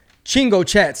Chingo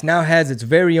Chats now has its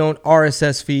very own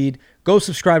RSS feed. Go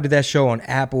subscribe to that show on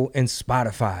Apple and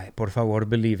Spotify. Por favor,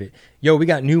 believe it. Yo, we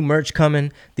got new merch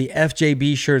coming. The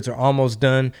FJB shirts are almost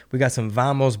done. We got some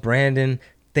Vamos Brandon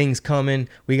things coming.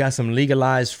 We got some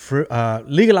legalized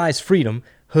freedom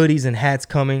hoodies and hats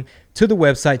coming to the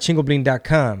website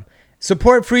chingobling.com.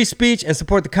 Support free speech and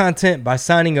support the content by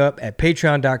signing up at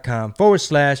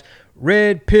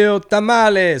patreon.com/Red Pill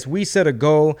Tamales. We set a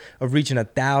goal of reaching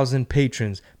 1,000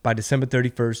 patrons by December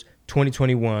 31st,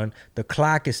 2021. The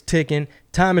clock is ticking.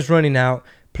 Time is running out.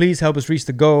 Please help us reach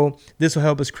the goal. This will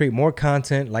help us create more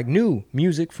content like new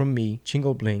music from me,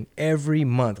 Chingo Bling, every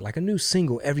month, like a new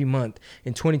single every month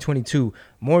in 2022.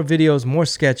 More videos, more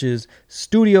sketches,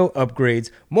 studio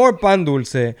upgrades, more pan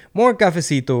dulce, more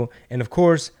cafecito, and of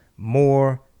course,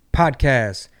 more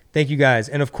podcasts. Thank you guys.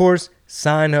 And of course,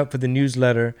 sign up for the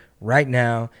newsletter right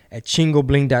now at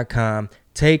chingobling.com.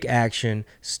 Take action.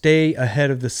 Stay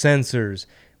ahead of the censors.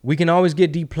 We can always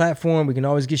get deplatformed. We can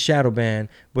always get shadow banned.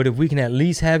 But if we can at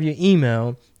least have your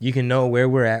email, you can know where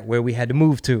we're at, where we had to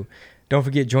move to. Don't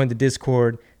forget, join the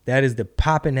Discord. That is the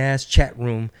poppin' ass chat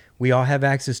room we all have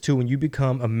access to when you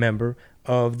become a member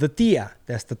of the TIA.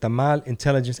 That's the Tamal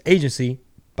Intelligence Agency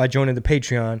by joining the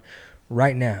Patreon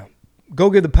right now. Go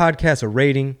give the podcast a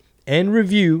rating and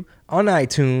review on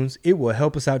iTunes. It will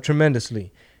help us out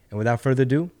tremendously. And without further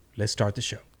ado, let's start the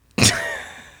show.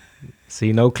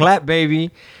 See, no clap,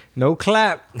 baby. No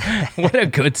clap. What a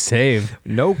good save.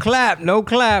 No clap. No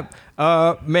clap.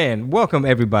 Man, welcome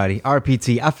everybody.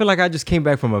 RPT. I feel like I just came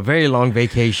back from a very long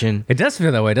vacation. It does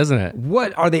feel that way, doesn't it?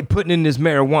 What are they putting in this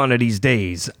marijuana these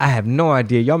days? I have no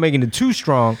idea. Y'all making it too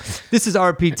strong. This is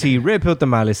RPT, Red Pill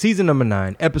Tamales, season number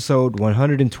 9, episode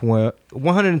 112.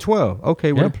 112.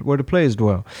 Okay, Yeah. where the players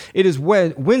dwell. It is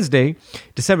Wednesday,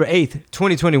 December 8th,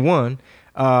 2021.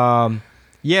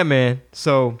 Yeah, man.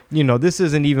 So, this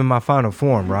isn't even my final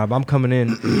form, Rob. I'm coming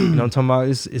in, I'm talking about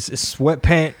it's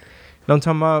sweatpant. I'm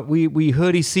talking about we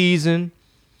hoodie season.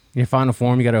 Your final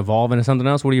form, you got to evolve into something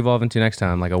else. What are you evolving to next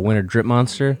time? Like a winter drip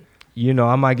monster?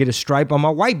 I might get a stripe on my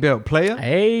white belt, player.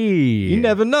 Hey. You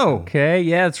never know. Okay,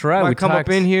 yeah, that's right. I might come up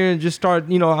in here and just start,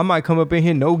 I might come up in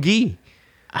here no gi.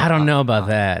 I don't know about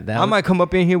that. I might come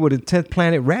up in here with a 10th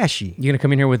Planet Rashi. You're going to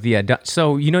come in here with the...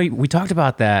 So, we talked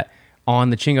about that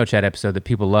on the Chingo Chat episode that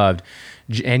people loved.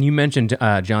 And you mentioned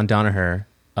John Danaher,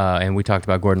 and we talked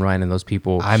about Gordon Ryan and those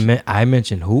people. I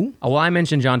mentioned who? Well, I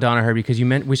mentioned John Danaher because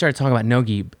we started talking about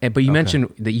Nogi, but you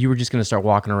mentioned that you were just going to start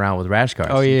walking around with rash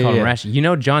guards. Oh, yeah, yeah. Rash.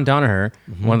 John Danaher,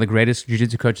 one of the greatest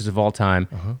jiu-jitsu coaches of all time,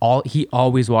 he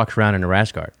always walks around in a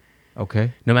rash guard.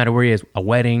 Okay. No matter where he is, a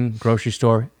wedding, grocery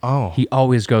store, he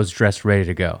always goes dressed ready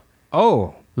to go.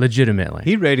 Oh. Legitimately.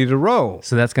 He ready to roll.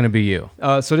 So that's going to be you.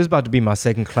 So this is about to be my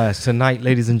second class tonight,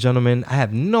 ladies and gentlemen. I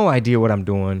have no idea what I'm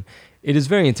doing. It is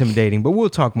very intimidating, but we'll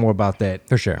talk more about that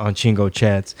for sure on Chingo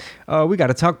Chats. We got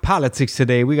to talk politics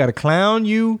today. We got to clown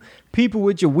you people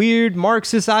with your weird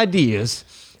Marxist ideas.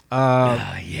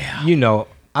 Yeah.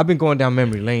 I've been going down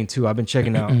memory lane too. I've been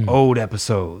checking out old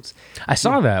episodes. I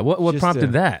saw that. What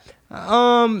prompted that?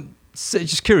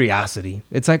 Just curiosity.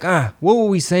 It's like, what were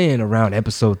we saying around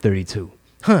episode 32?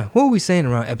 What were we saying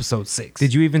around episode 6?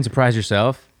 Did you even surprise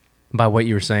yourself by what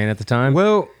you were saying at the time?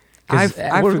 Well, what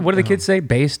do the kids say?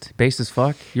 Based as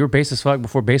fuck? You were based as fuck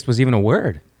before based was even a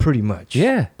word. Pretty much.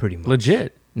 Yeah. Pretty much.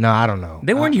 Legit. No, I don't know.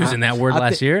 They weren't using that word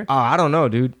last year. I don't know,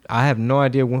 dude. I have no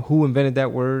idea who invented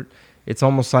that word. It's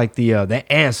almost like the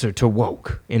answer to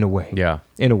woke in a way. Yeah.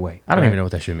 In a way. I don't even know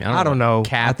what that should mean. I don't know.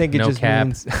 Cap, I think it no just cap,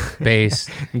 means base,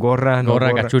 gorra,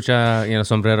 cachucha,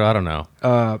 sombrero. I don't know.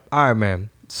 All right, man.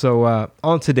 So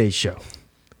on today's show,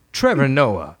 Trevor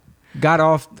Noah got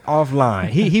offline.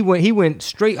 He went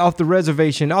straight off the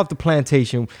reservation, off the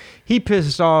plantation. He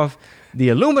pissed off the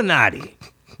Illuminati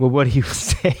with what he was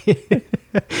saying.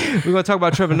 We're gonna talk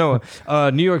about Trevor Noah.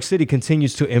 New York City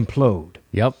continues to implode.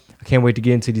 Yep. I can't wait to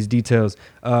get into these details.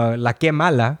 La Que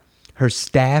Mala, her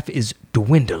staff is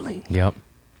dwindling. Yep.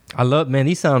 I love, man,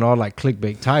 these sound all like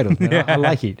clickbait titles, man. I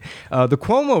like it. The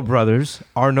Cuomo brothers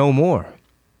are no more.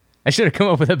 I should have come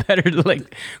up with a better,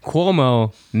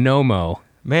 Cuomo, no mo.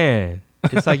 Man,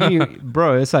 it's like you,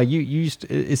 bro, it's like you used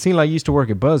to, it seemed like you used to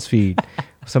work at BuzzFeed.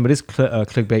 Some of this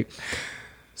clickbait.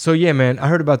 So, yeah, man, I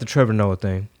heard about the Trevor Noah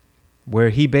thing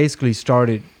where he basically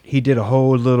he did a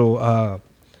whole little,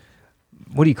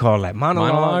 what do you call that?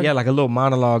 Monologue? Yeah, like a little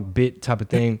monologue bit type of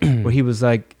thing where he was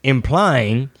like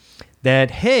implying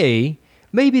that, hey,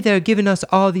 maybe they're giving us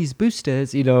all these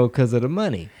boosters, because of the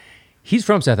money. He's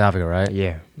from South Africa, right?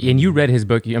 Yeah. And you read his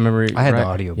book. You remember? I had the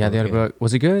audio Yeah, book, the audio book.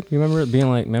 Was it good? You remember it being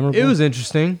memorable? It was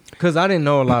interesting because I didn't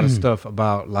know a lot of stuff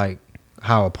about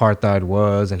how apartheid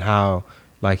was and how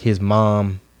like his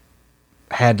mom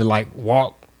had to like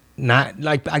walk. Not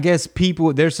like, I guess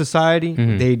people, their society,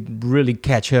 they really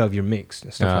catch hell if you're mixed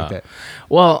and stuff like that.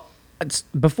 Well,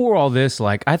 before all this,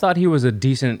 like I thought he was a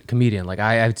decent comedian. Like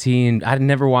I'd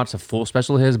never watched a full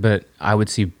special of his, but I would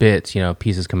see bits,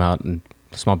 pieces come out and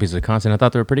small pieces of content. I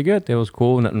thought they were pretty good. It was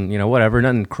cool. Nothing, whatever.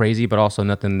 Nothing crazy, but also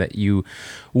nothing that you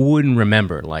wouldn't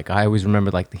remember. Like I always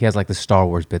remember, like he has like the Star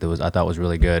Wars bit that I thought was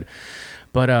really good.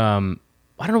 But I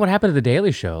don't know what happened to the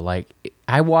Daily Show. Like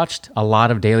I watched a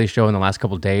lot of Daily Show in the last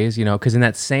couple of days, because in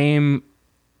that same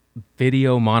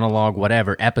video monologue,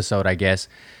 whatever episode, I guess,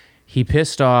 he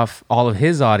pissed off all of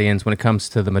his audience when it comes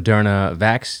to the Moderna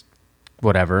vax,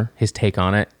 whatever, his take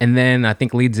on it. And then I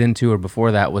think leads into, or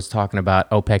before that, was talking about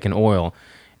OPEC and oil.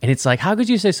 And it's like, how could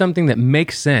you say something that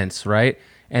makes sense, right?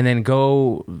 And then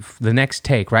go the next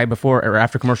take, right before or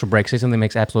after commercial break, say something that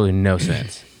makes absolutely no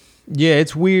sense. Yeah,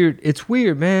 it's weird. It's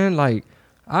weird, man. Like,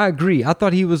 I agree. I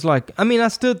thought he was like, I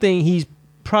still think he's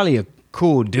probably a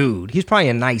cool dude. He's probably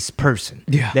a nice person.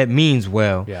 Yeah. That means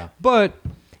well. Yeah. But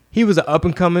he was an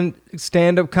up-and-coming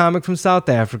stand-up comic from South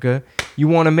Africa. You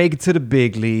want to make it to the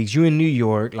big leagues. You in New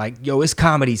York. Like, yo, it's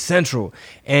Comedy Central.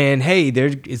 And, hey,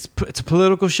 it's a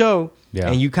political show. Yeah.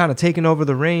 And you kind of taking over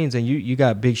the reins, and you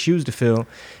got big shoes to fill.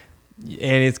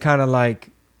 And it's kind of like,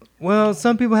 well,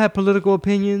 some people have political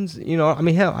opinions.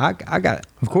 Hell, I got...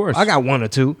 Of course. I got one or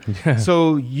two.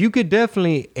 So you could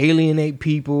definitely alienate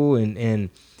people and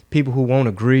people who won't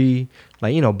agree.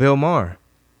 Like, Bill Maher.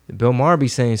 Bill Maher be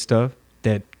saying stuff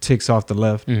that ticks off the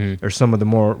left or some of the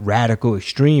more radical,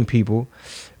 extreme people.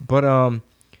 But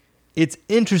it's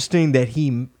interesting that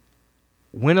he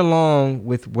went along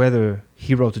with whether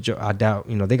he wrote the joke. I doubt,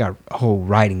 they got a whole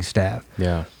writing staff.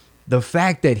 Yeah. The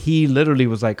fact that he literally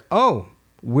was like, oh,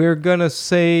 we're gonna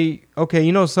say,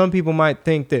 okay, some people might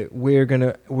think that we're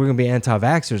gonna be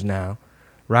anti-vaxxers now,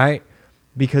 right?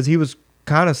 Because he was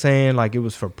kind of saying like it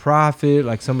was for profit,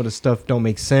 like some of the stuff don't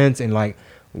make sense, and like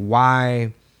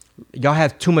why y'all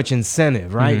have too much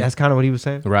incentive, right? That's kind of what he was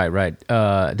saying. Right.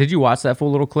 Did you watch that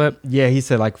full little clip? Yeah, he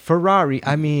said like Ferrari.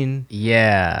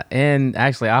 Yeah, and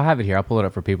actually, I'll have it here. I'll pull it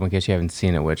up for people in case you haven't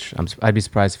seen it, which I'd be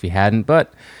surprised if you hadn't.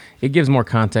 But it gives more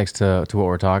context to what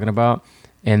we're talking about.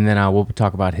 And then we'll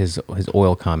talk about his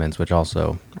oil comments, which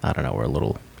also, I don't know, were a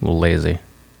little lazy. On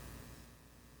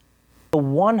the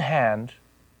one hand,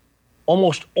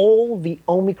 almost all the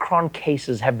Omicron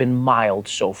cases have been mild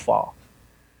so far.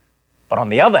 But on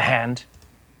the other hand,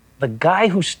 the guy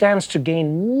who stands to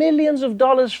gain millions of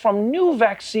dollars from new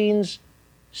vaccines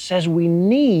says we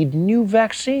need new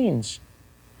vaccines.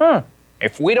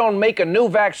 If we don't make a new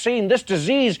vaccine, this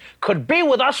disease could be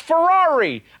with us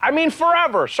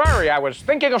forever. Sorry, I was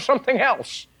thinking of something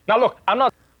else. Now, look, I'm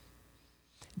not...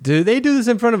 Do they do this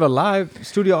in front of a live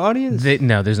studio audience?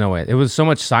 No, there's no way. It was so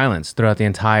much silence throughout the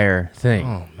entire thing.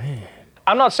 Oh, man.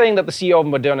 I'm not saying that the CEO of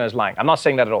Moderna is lying. I'm not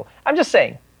saying that at all. I'm just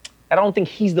saying I don't think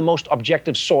he's the most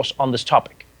objective source on this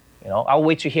topic. I'll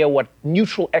wait to hear what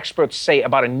neutral experts say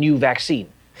about a new vaccine.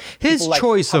 His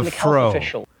choice of fro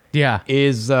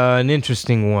is an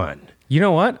interesting one. You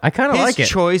know what? I kind of like it. His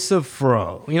choice of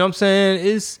fro. You know what I'm saying?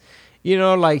 Is,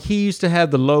 like he used to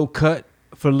have the low cut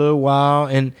for a little while,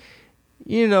 and,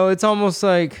 it's almost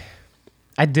like...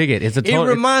 I dig it. It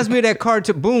reminds me of that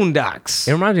cartoon Boondocks.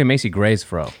 It reminds me of Macy Gray's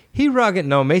fro. He rocking.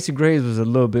 No, Macy Gray's was a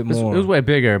little bit more. It was way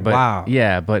bigger, but wow.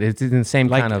 Yeah, but it's in the same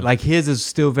like, kind of. Like his is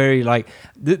still very like.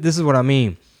 This is what I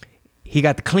mean. He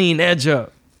got the clean edge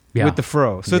up with the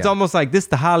fro, so it's almost like this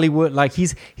the Hollywood. Like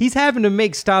he's having to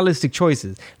make stylistic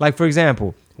choices. Like for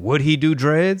example, would he do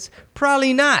dreads?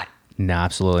 Probably not. No,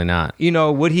 absolutely not.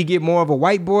 Would he get more of a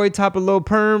white boy type of low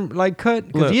perm like cut?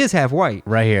 Because he is half white.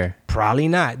 Right here. Probably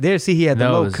not. There, see, he had the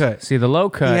low cut. See, the low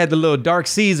cut. He had the little dark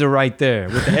Caesar right there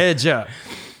with the edge up.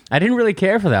 I didn't really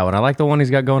care for that one. I like the one he's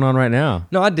got going on right now.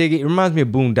 No, I dig it. It reminds me of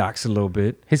Boondocks a little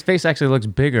bit. His face actually looks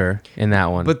bigger in that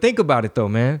one. But think about it, though,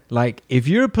 man. Like, if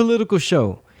you're a political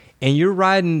show and you're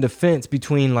riding the fence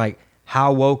between, like,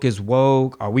 how woke is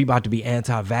woke? Are we about to be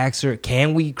anti-vaxxer?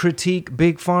 Can we critique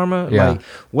Big Pharma? Yeah. Like,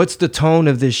 what's the tone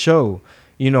of this show?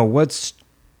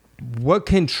 What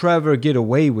can Trevor get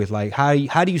away with? Like,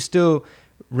 how do you still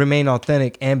remain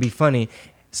authentic and be funny?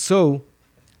 So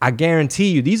I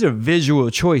guarantee you, these are visual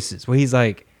choices where he's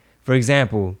like, for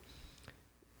example,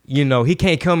 he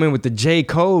can't come in with the J.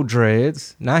 Cole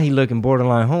dreads. Now he looking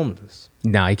borderline homeless.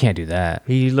 No, he can't do that.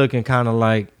 He looking kind of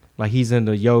like he's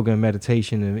into yoga and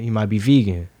meditation, and he might be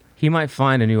vegan. He might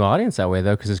find a new audience that way,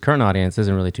 though, because his current audience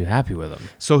isn't really too happy with him.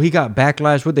 So he got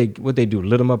backlash. What they do?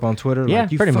 Lit him up on Twitter? Yeah,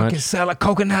 like, you pretty fucking much. sell a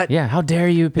coconut? Yeah, how dare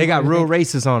you? They got real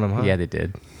racist on him, huh? Yeah, they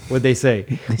did. What'd they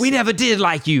say? We never did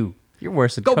like you. You're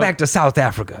worse than Go back to South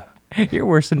Africa. You're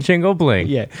worse than Chingo Bling.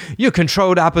 Yeah, you're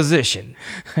controlled opposition.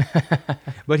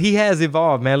 But he has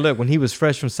evolved, man. Look, when he was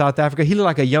fresh from South Africa, he looked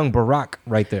like a young Barack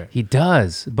right there. He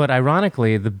does, but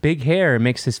ironically, the big hair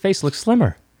makes his face look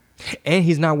slimmer. And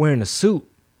he's not wearing a suit.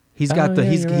 He's got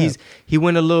he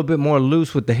went a little bit more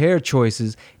loose with the hair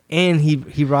choices, and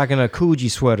he rocking a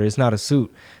Coogee sweater. It's not a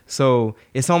suit. So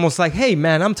it's almost like, hey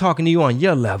man, I'm talking to you on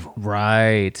your level.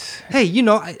 Right. Hey, you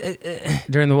know,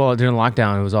 During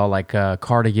lockdown, it was all like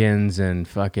cardigans and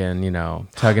fucking,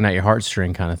 tugging at your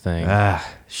heartstring kind of thing.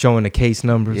 showing the case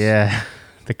numbers. Yeah.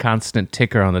 The constant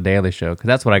ticker on the Daily Show, because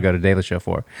that's what I go to Daily Show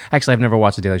for. Actually, I've never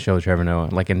watched the Daily Show with Trevor Noah,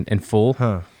 like in full.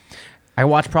 Huh. I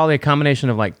watched probably a combination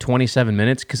of like 27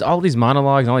 minutes, because all these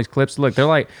monologues and all these clips, look, they're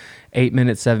like 8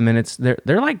 minutes, 7 minutes. They're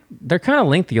kind of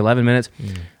lengthy, 11 minutes.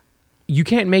 You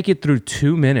can't make it through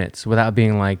 2 minutes without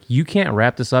being like, you can't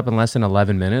wrap this up in less than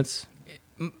 11 minutes.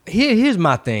 Here's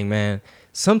my thing, man.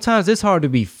 Sometimes it's hard to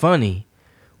be funny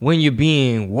when you're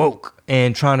being woke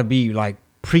and trying to be like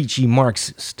preachy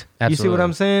Marxist. Absolutely. You see what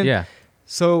I'm saying? Yeah.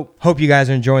 So hope you guys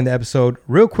are enjoying the episode.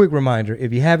 Real quick reminder,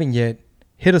 if you haven't yet,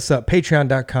 hit us up,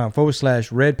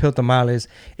 patreon.com/Red Pill Tamales.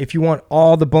 If you want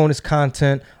all the bonus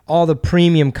content, all the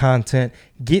premium content,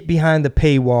 get behind the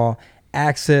paywall,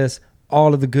 access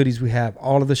all of the goodies we have,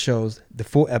 all of the shows, the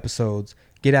full episodes,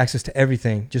 get access to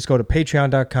everything. Just go to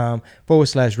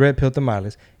patreon.com/Red Pill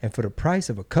Tamales. And for the price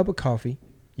of a cup of coffee,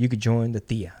 you could join the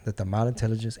TIA, the Tamale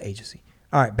Intelligence Agency.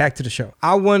 All right, back to the show.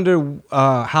 I wonder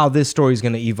how this story is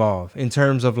going to evolve in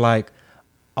terms of like,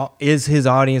 is his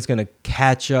audience going to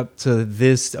catch up to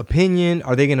this opinion?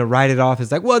 Are they going to write it off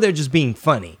as like, well, they're just being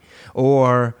funny?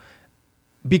 Or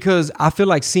because I feel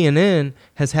like CNN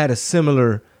has had a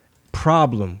similar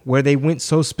problem where they went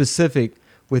so specific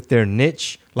with their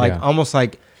niche, like almost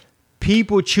like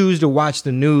people choose to watch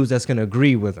the news that's going to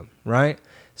agree with them, right?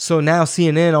 So now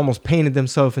CNN almost painted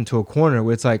themselves into a corner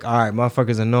where it's like, all right,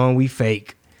 motherfuckers are knowing we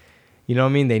fake. You know what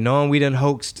I mean? They knowing we done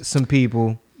hoaxed some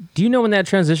people. Do you know when that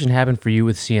transition happened for you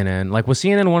with CNN? Like, was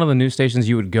CNN one of the news stations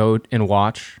you would go and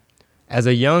watch? As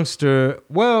a youngster,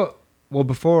 well,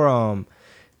 before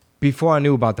I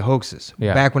knew about the hoaxes,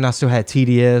 back when I still had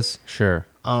TDS. Sure.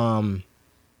 I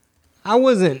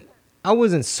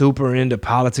wasn't super into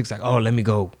politics. Like, oh, let me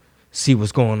go see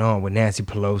what's going on with Nancy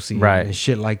Pelosi and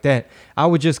shit like that. I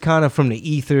would just kind of from the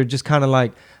ether, just kind of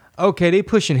like, okay, they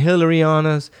pushing Hillary on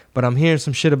us, but I'm hearing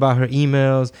some shit about her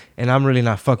emails, and I'm really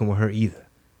not fucking with her either.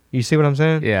 You see what I'm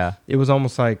saying? Yeah. It was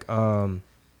almost like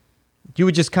you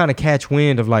would just kind of catch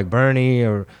wind of like Bernie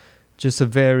or just a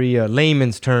very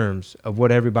layman's terms of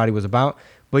what everybody was about.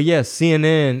 But yes,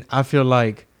 CNN, I feel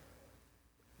like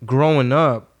growing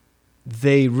up,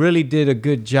 they really did a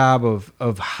good job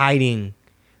of hiding,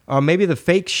 or maybe the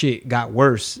fake shit got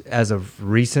worse as of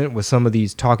recent with some of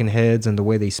these talking heads and the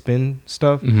way they spin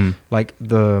stuff. Mm-hmm. Like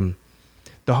the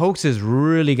hoaxes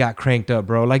really got cranked up,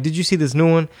 bro. Like, did you see this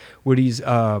new one where these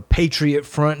Patriot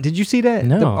Front? Did you see that?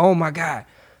 No. Oh my God.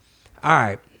 All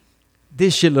right.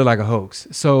 This shit looked like a hoax.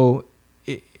 So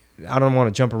I don't want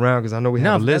to jump around because I know we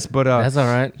have a list, but that's all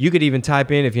right. You could even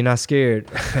type in, if you're not scared,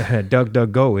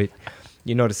 DuckDuckGo it.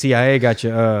 You know, the CIA got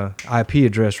your IP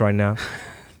address right now.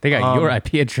 They got your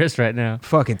IP address right now.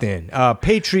 Fucking then.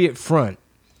 Patriot Front.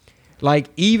 Like,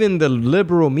 even the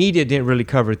liberal media didn't really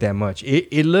cover it that much.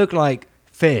 It looked like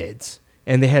feds,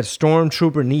 and they had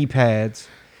stormtrooper knee pads.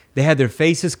 They had their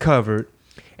faces covered,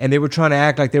 and they were trying to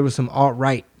act like there were some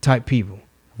alt-right type people.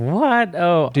 What?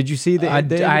 Oh, did you see the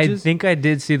images? I think I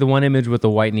did see the one image with the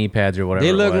white knee pads or whatever.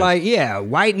 They look like,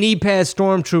 white knee pads,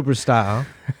 stormtrooper style.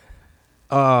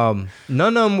 None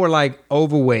of them were like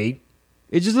overweight.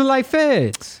 It just looked like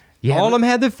feds. Yeah, all of them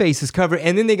had their faces covered,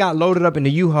 and then they got loaded up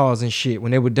into U-Hauls and shit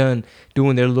when they were done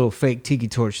doing their little fake tiki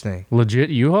torch thing.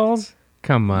 Legit U-Hauls?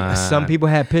 Come on. Some people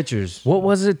had pictures. What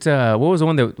was it? What was the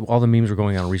one that all the memes were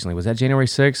going on recently? Was that January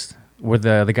 6th? Were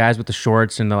the guys with the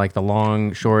shorts and the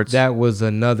long shorts? That was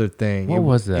another thing. What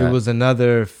was that? It was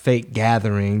another fake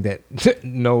gathering that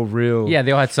no real... Yeah,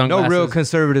 they all had sunglasses. No real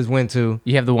conservatives went to.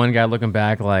 You have the one guy looking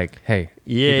back like, hey,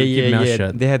 keep your mouth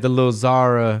shut. They had the little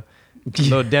Zara,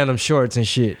 little denim shorts and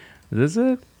shit. Is this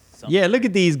it? Yeah, look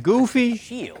at these goofy...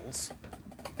 Shields.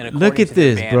 Look at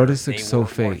this, bro. This looks so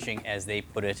fake. Marching, as they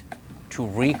put it, to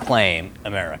reclaim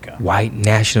America. White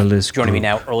nationalist Joining group. me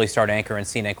now, early start anchor and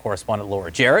CNN correspondent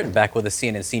Laura Jarrett, and back with us,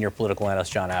 CNN senior political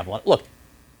analyst John Avalon. Look,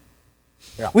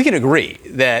 we can agree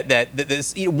that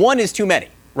this one is too many,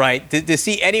 right? To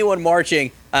see anyone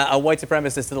marching a white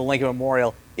supremacist to the Lincoln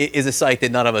Memorial is a sight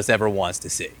that none of us ever wants to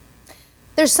see.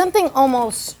 There's something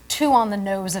almost too on the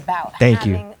nose about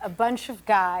having a bunch of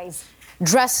guys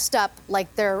dressed up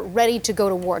like they're ready to go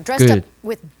to war, dressed up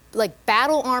with like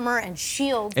battle armor and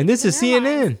shields. And this is in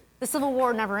their CNN. minds, the Civil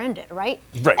War never ended, right?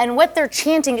 Right. And what they're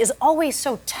chanting is always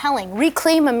so telling.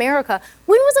 Reclaim America.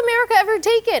 When was America ever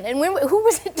taken? And who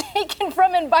was it taken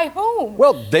from and by whom?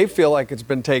 Well, they feel like it's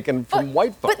been taken from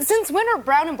white folks. But since when are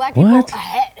brown and black people What?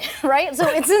 ahead, right? So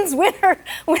it's since when are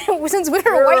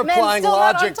You're white men applying still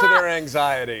not on logic to top? their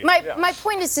anxiety. My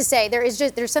point is to say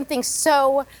there's something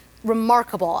so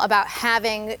remarkable about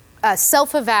having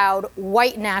self-avowed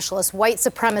white nationalists, white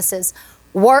supremacists,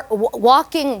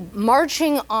 marching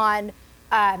on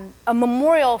a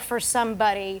memorial for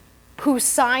somebody who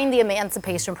signed the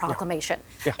Emancipation Proclamation.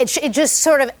 Yeah. It just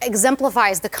sort of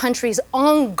exemplifies the country's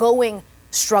ongoing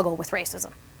struggle with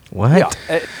racism. What?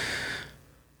 Yeah.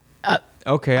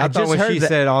 Okay, I thought just when heard she that-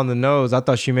 said on the nose, I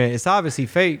thought she meant it's obviously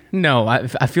fake. No, I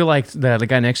feel like the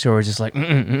guy next to her was just like,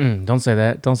 don't say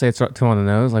that. Don't say it's too on the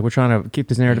nose. Like, we're trying to keep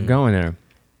this narrative going there.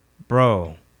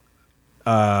 Bro,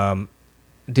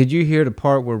 did you hear the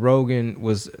part where Rogan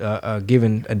was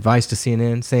giving advice to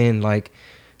CNN saying, like,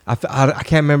 I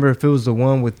can't remember if it was the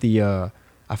one with the,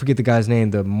 I forget the guy's name,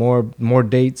 the more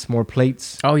dates, more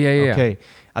plates. Oh, yeah. Okay,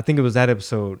 I think it was that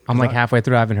episode. I'm like halfway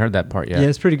through. I haven't heard that part yet. Yeah,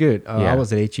 it's pretty good. Yeah. I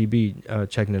was at HEB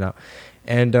checking it out.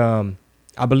 And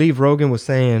I believe Rogan was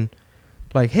saying,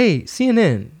 like, hey,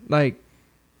 CNN, like,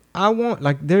 I want,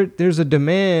 like, there's a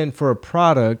demand for a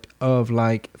product of,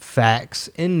 like, facts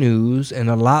and news and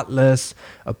a lot less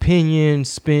opinion,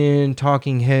 spin,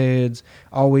 talking heads,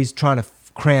 always trying to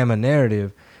cram a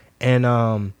narrative. And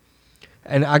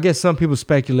I guess some people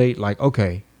speculate, like,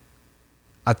 okay,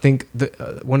 I think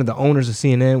one of the owners of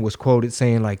CNN was quoted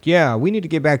saying, like, yeah, we need to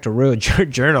get back to real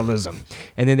journalism.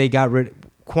 And then they got rid of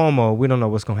Cuomo. We don't know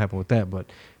what's going to happen with that,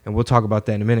 and we'll talk about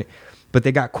that in a minute. But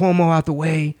they got Cuomo out the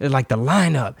way. It's like the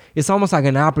lineup. It's almost like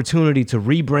an opportunity to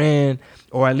rebrand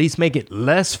or at least make it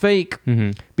less fake.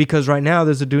 Because right now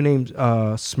there's a dude named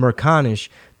Smirkanish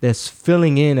that's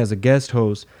filling in as a guest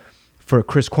host for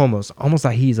Chris Cuomo. It's almost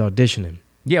like he's auditioning.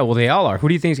 Yeah, well, they all are. Who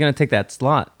do you think is going to take that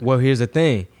slot? Well, here's the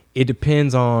thing. It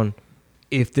depends on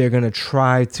if they're going to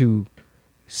try to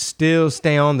still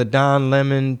stay on the Don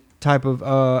Lemon type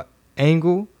of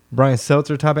angle, Brian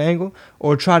Seltzer type of angle,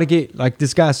 or try to get, like,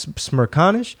 this guy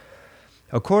Smirkanish.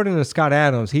 According to Scott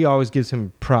Adams, he always gives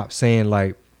him props saying,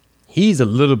 like, he's a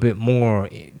little bit more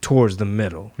towards the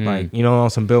middle, like, you know, on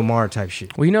some Bill Maher type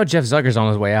shit. Well, you know Jeff Zucker's on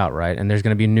his way out, right? And there's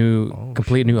going to be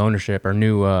complete new ownership or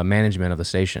new management of the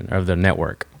station, or of the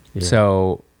network. Yeah.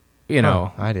 So, you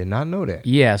know. I did not know that.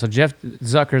 Yeah, so Jeff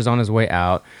Zucker's on his way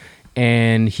out,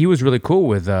 and he was really cool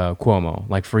with Cuomo,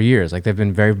 like, for years. Like, they've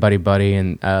been very buddy-buddy,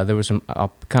 and there was some,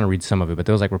 I'll kind of read some of it, but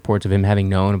there was, like, reports of him having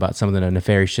known about some of the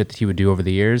nefarious shit that he would do over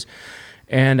the years.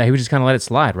 And he would just kind of let it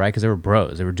slide, right? Because they were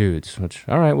bros, they were dudes. Which,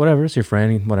 all right, whatever, it's your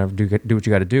friend, whatever, do what you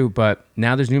got to do. But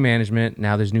now there's new management,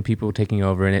 now there's new people taking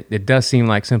over, and it does seem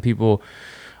like some people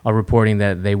are reporting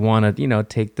that they want to, you know,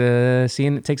 take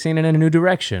CNN in a new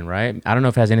direction, right? I don't know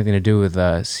if it has anything to do with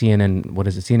CNN. What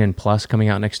is it? CNN Plus coming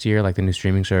out next year, like the new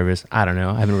streaming service. I don't know.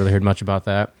 I haven't really heard much about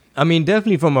that. I mean,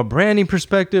 definitely from a branding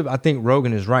perspective, I think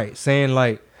Rogan is right, saying,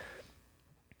 like,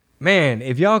 man,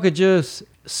 if y'all could just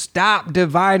stop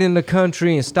dividing the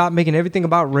country and stop making everything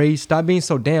about race, stop being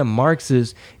so damn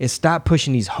Marxist, and stop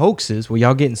pushing these hoaxes where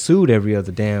y'all getting sued every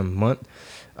other damn month.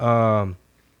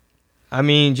 I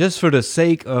mean, just for the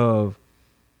sake of,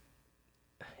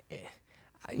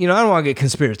 you know, I don't want to get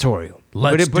conspiratorial.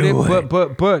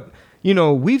 But you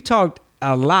know, we've talked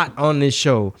a lot on this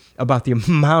show about the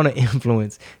amount of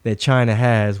influence that China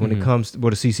has when it comes to,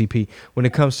 well, the CCP, when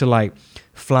it comes to, like,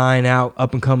 flying out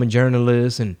up and coming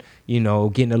journalists and, you know,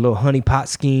 getting a little honeypot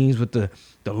schemes with the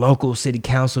local city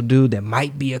council dude that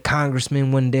might be a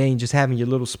congressman one day, and just having your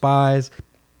little spies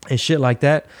and shit like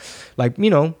that. Like, you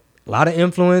know, a lot of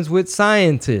influence with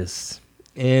scientists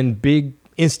and big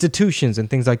institutions and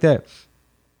things like that.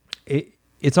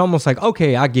 It's almost like,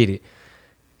 okay, I get it.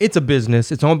 It's a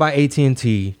business. It's owned by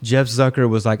AT&T. Jeff Zucker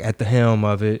was, like, at the helm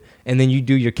of it. And then you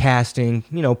do your casting,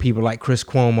 you know, people like Chris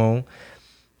Cuomo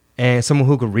and someone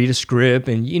who could read a script.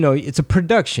 And, you know, it's a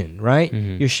production, right?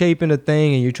 You're shaping a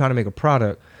thing and you're trying to make a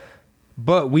product.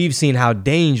 But we've seen how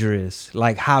dangerous,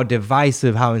 like, how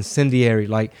divisive, how incendiary,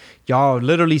 like, y'all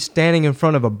literally standing in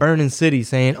front of a burning city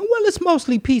saying, oh, well, it's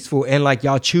mostly peaceful. And, like,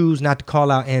 y'all choose not to call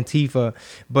out Antifa,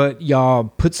 but y'all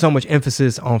put so much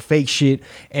emphasis on fake shit,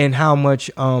 and how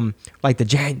much, like, the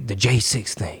J6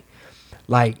 thing.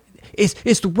 Like,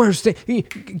 it's the worst thing.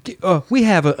 We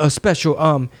have a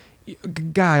special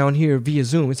guy on here via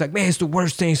Zoom. It's like, man, it's the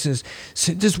worst thing since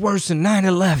this worse than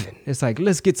 9/11. It's like,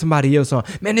 let's get somebody else on.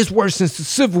 Man, it's worse since the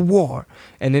Civil War.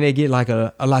 And then they get, like,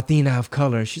 a Latina of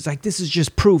color. She's like, this is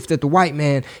just proof that the white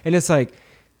man. And it's like,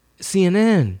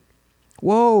 CNN,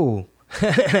 whoa,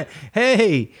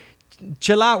 hey,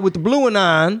 chill out with the blue and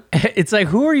on. It's like,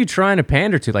 who are you trying to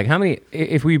pander to? Like, how many,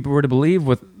 if we were to believe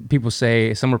what people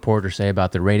say, some reporters say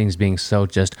about the ratings being so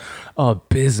just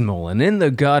abysmal and in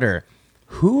the gutter,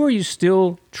 who are you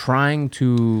still trying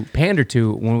to pander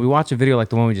to when we watch a video like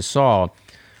the one we just saw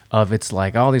of it's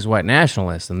like all these white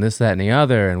nationalists and this, that, and the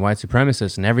other and white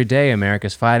supremacists and every day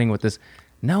America's fighting with this?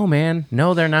 No, man.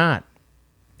 No, they're not.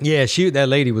 Yeah, that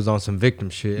lady was on some victim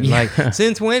shit. And like,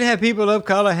 since when have people of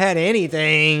color had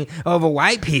anything over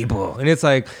white people? And it's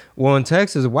like, well, in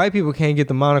Texas, white people can't get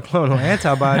the monoclonal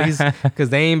antibodies because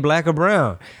they ain't black or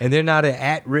brown, and they're not an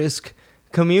at-risk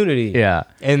community. Yeah.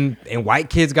 And white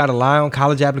kids got to lie on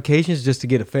college applications just to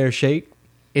get a fair shake.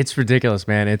 It's ridiculous,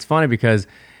 man. It's funny because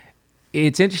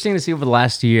it's interesting to see over the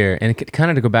last year, and kind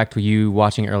of to go back to you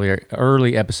watching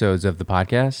early episodes of the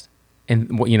podcast,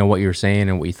 and what you were saying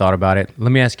and what you thought about it.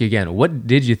 Let me ask you again. What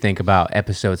did you think about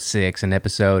episode 6 and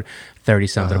episode 30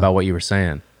 something about what you were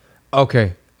saying?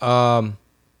 Okay. Well,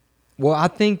 I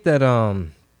think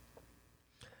that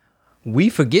we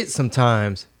forget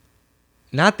sometimes,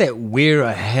 not that we're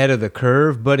ahead of the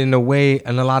curve, but in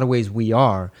a lot of ways we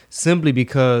are, simply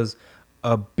because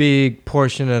a big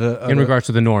portion of in regards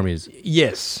to the normies.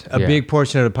 Yes, a big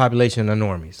portion of the population are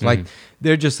normies. Mm-hmm. Like,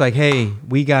 they're just like, hey,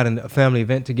 we got a family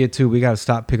event to get to. We got to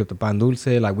stop, pick up the pan dulce.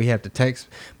 Like, we have to text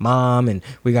mom, and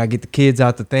we got to get the kids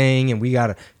out the thing, and we got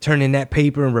to turn in that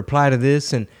paper and reply to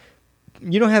this. And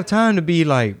you don't have time to be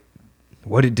like,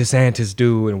 what did DeSantis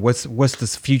do, and what's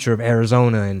the future of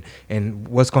Arizona, and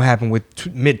what's going to happen with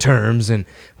midterms, and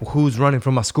who's running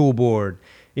for my school board.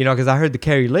 Because I heard the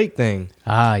Carrie Lake thing.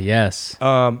 Ah, yes.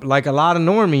 Like a lot of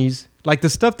normies, like the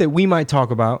stuff that we might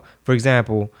talk about. For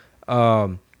example,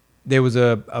 there was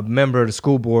a member of the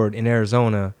school board in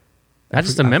Arizona. Not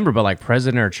just a member, but like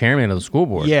president or chairman of the school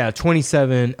board. Yeah,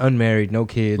 27, unmarried, no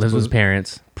kids. Lives with his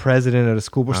parents. President of the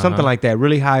school board, something like that.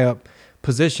 Really high up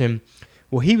position.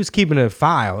 Well, he was keeping a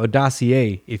file, a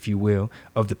dossier, if you will,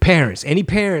 of the parents. Any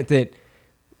parent that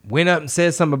went up and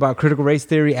said something about critical race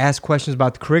theory, asked questions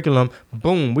about the curriculum,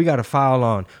 boom, we got a file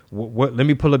on. What? Let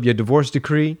me pull up your divorce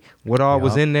decree. What all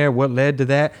was in there? What led to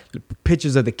that?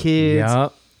 Pictures of the kids,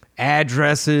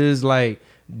 addresses, like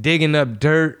digging up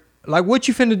dirt. Like, what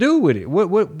you finna do with it? What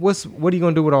are you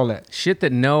gonna do with all that? Shit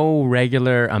that no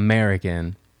regular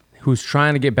American who's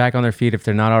trying to get back on their feet, if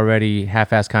they're not already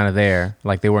half-assed kind of there,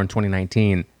 like they were in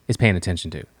 2019, is paying attention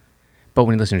to. But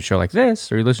when you listen to a show like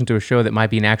this, or you listen to a show that might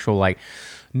be an actual like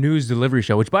news delivery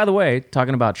show, which, by the way,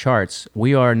 talking about charts,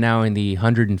 we are now in the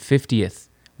 150th.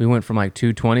 We went from like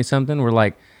 220 something. We're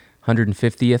like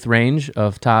 150th range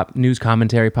of top news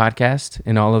commentary podcast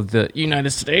in all of the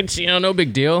United States. No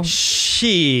big deal.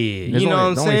 Shit. There's what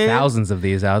I'm only saying? Thousands of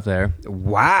these out there.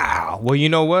 Wow. Well, you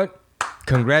know what?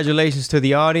 Congratulations to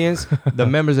the audience, the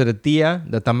members of the TIA,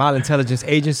 the Tamal Intelligence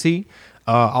Agency,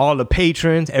 all the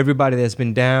patrons, everybody that's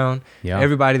been down,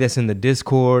 everybody that's in the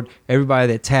Discord,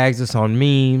 everybody that tags us on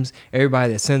memes,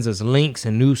 everybody that sends us links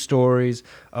and news stories,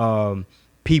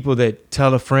 people that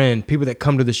tell a friend, people that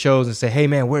come to the shows and say, hey,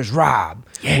 man, where's Rob?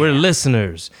 Yeah. We're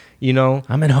listeners,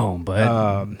 I'm at home,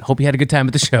 but hope you had a good time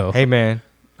at the show. Hey, man,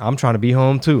 I'm trying to be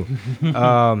home, too.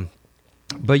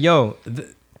 But, yo,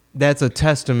 that's a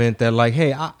testament that, like,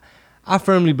 hey, I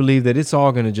firmly believe that it's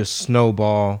all going to just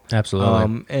snowball.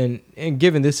 Absolutely. And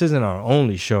given this isn't our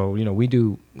only show, we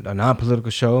do a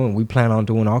non-political show, and we plan on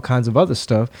doing all kinds of other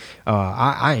stuff.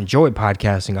 I enjoy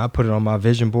podcasting. I put it on my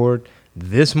vision board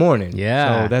this morning.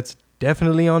 Yeah. So that's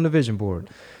definitely on the vision board.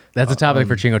 That's a topic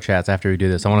for Chingo Chats after we do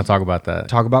this. I want to talk about that.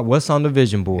 Talk about what's on the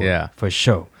vision board. Yeah. For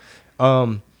sure.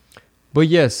 But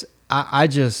yes, I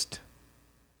would just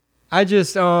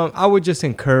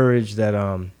encourage that.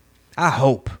 I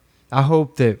hope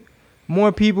that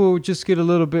more people just get a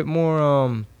little bit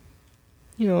more.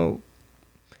 You don't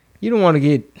want to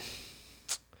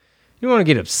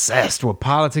get obsessed with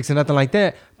politics and nothing like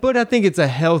that. But I think it's a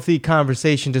healthy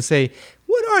conversation to say,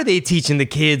 what are they teaching the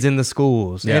kids in the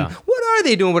schools? Yeah. And what are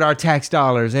they doing with our tax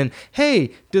dollars? And hey,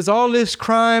 does all this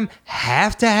crime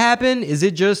have to happen? Is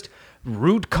it just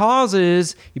root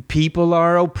causes? People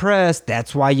are oppressed.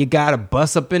 That's why you gotta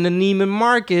bust up in the Neiman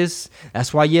Marcus.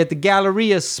 That's why you at the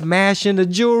Galleria smashing the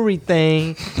jewelry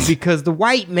thing because the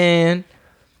white man.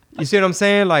 You see what I'm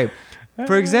saying? Like,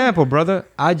 for example, brother,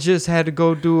 I just had to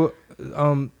go do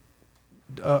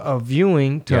a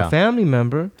viewing to a family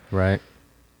member. Right.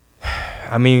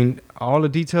 I mean, all the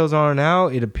details aren't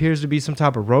out. It appears to be some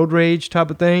type of road rage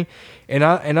type of thing, and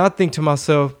I think to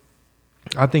myself,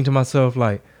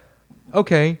 like,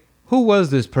 okay, who was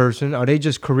this person? Are they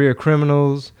just career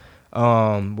criminals?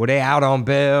 Were they out on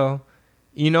bail?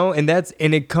 You know, and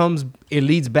it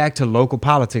leads back to local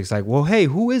politics. Like, well, hey,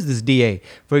 who is this DA?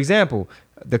 For example,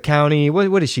 the county,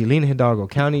 what is she? Lena Hidalgo,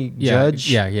 county judge?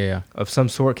 Yeah. Of some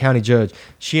sort, county judge.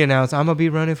 She announced, I'm going to be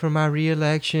running for my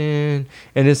reelection.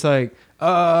 And it's like,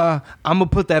 I'm going to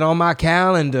put that on my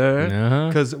calendar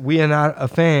because we are not a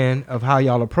fan of how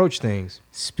y'all approach things.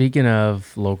 Speaking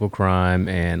of local crime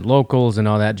and locals and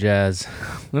all that jazz,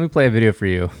 let me play a video for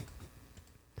you.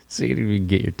 See if you can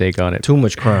get your take on it. Too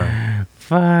much crime.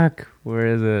 Fuck. Where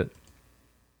is it?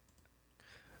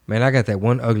 Man, I got that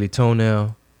one ugly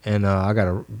toenail, and I got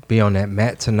to be on that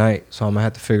mat tonight, so I'm going to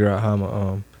have to figure out how I'm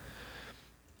going to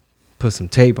put some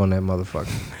tape on that motherfucker.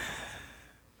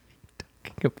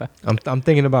 I'm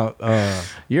thinking about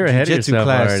you're ahead of jiu-jitsu yourself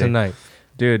class already. tonight.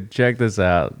 Dude, check this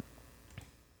out.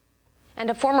 And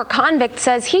a former convict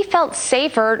says he felt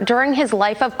safer during his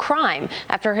life of crime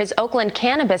after his Oakland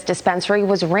cannabis dispensary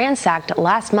was ransacked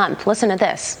last month. Listen to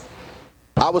this.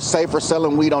 I was safer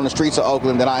selling weed on the streets of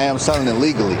Oakland than I am selling it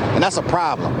legally. And that's a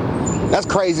problem. That's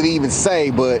crazy to even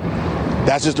say, but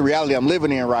that's just the reality I'm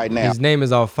living in right now. His name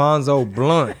is Alfonso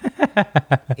Blunt.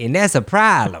 And that's a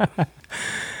problem.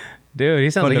 Dude, he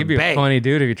sounds From like the he'd be back. a funny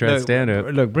dude if he tried Look, stand up.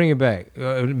 Look, bring it back.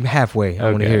 Halfway.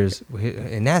 I want to Okay, hear his.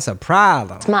 And that's a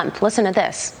problem. Last month. Listen to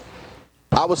this.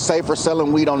 I was safer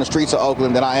selling weed on the streets of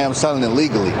Oakland than I am selling it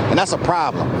legally. And that's a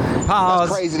problem. Pause.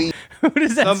 That's crazy to Who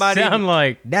does that sound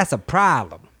like? That's a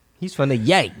problem. He's from the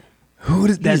Yay. Who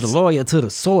does that? He's loyal to the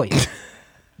soil.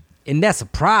 And that's a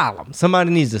problem.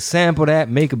 Somebody needs to sample that,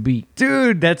 make a beat.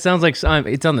 Dude, that sounds like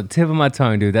it's on the tip of my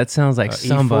tongue, dude. That sounds like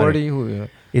somebody. E40.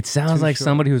 It sounds like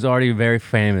somebody who's already very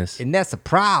famous. And that's a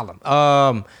problem.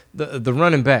 The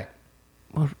running back.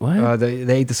 What? They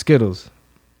ate the Skittles.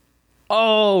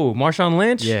 Oh, Marshawn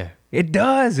Lynch? Yeah. It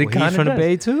does. It Well, kind he's of from the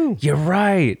Bay too. You're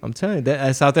right. I'm telling you,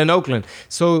 that's out there in Oakland.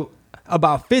 So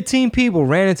about 15 people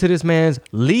ran into this man's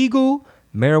legal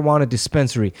marijuana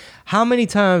dispensary. How many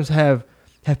times have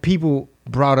people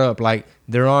brought up like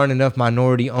there aren't enough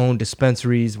minority-owned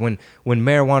dispensaries when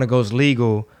marijuana goes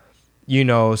legal? You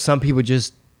know, some people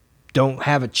just don't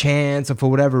have a chance, or for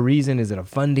whatever reason, is it a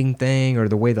funding thing or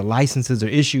the way the licenses are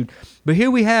issued? But here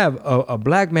we have a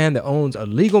black man that owns a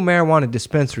legal marijuana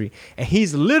dispensary, and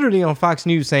he's literally on Fox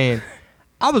News saying,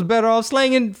 I was better off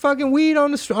slanging fucking weed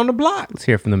on the block. Let's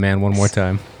hear from the man one more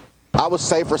time. I was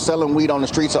safer selling weed on the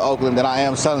streets of Oakland than I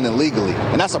am selling it legally.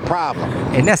 And that's a problem.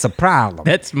 And that's a problem.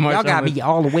 That's Y'all gotta be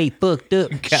all the way fucked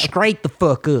up. Straight the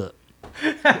fuck up.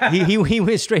 he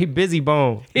went straight busy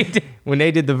bone when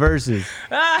they did the verses.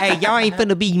 Hey, y'all ain't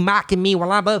finna be mocking me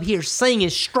while I'm up here singing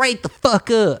straight the fuck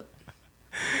up.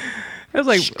 It was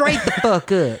like Straight the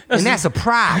fuck up. And that's a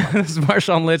problem. this is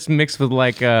Marshawn Lynch mixed with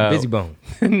like Busy bone.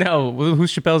 No,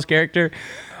 who's Chappelle's character?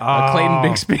 Clayton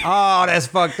Bixby. Oh, that's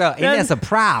fucked up. And that's a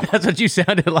problem. That's what you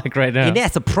sounded like right now. And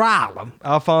that's a problem.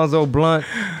 Alfonso Blunt.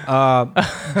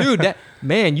 Dude,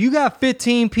 man, you got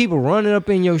 15 people running up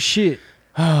in your shit.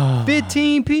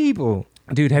 15 people.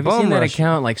 Dude, have you Bum seen that rush.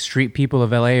 account like Street People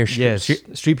of LA or Yes,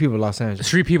 Street People Los Angeles.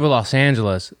 Street People Los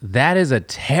Angeles? That is a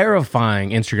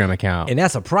terrifying Instagram account. And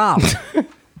that's a problem.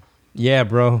 Yeah,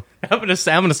 bro. I'm gonna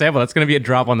sample. That's gonna be a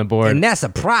drop on the board. And that's a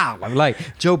problem.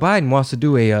 Like Joe Biden wants to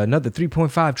do another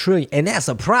 3.5 trillion, and that's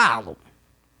a problem.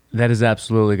 That is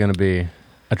absolutely gonna be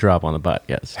a drop on the butt.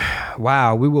 Yes.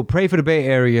 Wow, we will pray for the Bay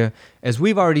Area. As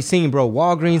we've already seen, bro,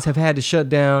 Walgreens have had to shut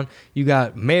down. You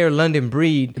got Mayor London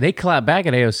Breed. They clapped back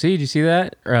at AOC. Did you see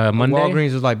that? Monday.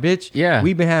 Walgreens was like, bitch, Yeah.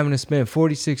 we've been having to spend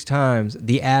 46 times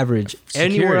the average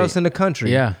anywhere Security. else in the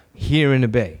country. Yeah. Here in the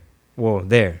Bay. Well,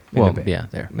 there. In Well, the Bay. yeah,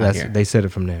 there, not here. They said it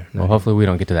from there. Well, hopefully we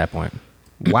don't get to that point.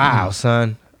 Wow,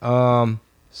 son.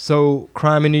 So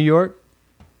crime in New York,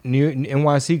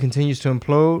 NYC continues to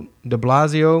implode. De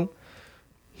Blasio,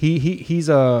 he's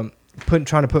trying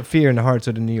to put fear in the hearts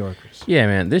of the New Yorkers Yeah,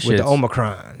 man. This with shit. the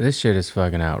Omicron. This shit is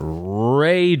fucking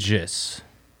outrageous.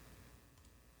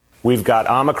 We've got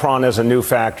Omicron as a new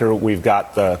factor. We've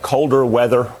got the colder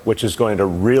weather, which is going to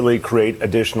really create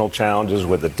additional challenges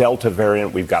with the Delta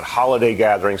variant. We've got holiday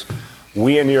gatherings.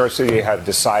 We in New York City have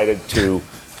decided to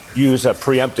use a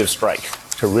preemptive strike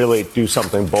to really do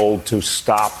something bold to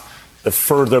stop the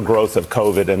further growth of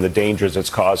COVID and the dangers it's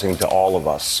causing to all of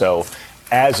us. So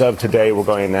as of today, we're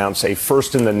going to announce a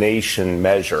first in the nation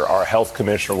measure. Our health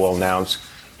commissioner will announce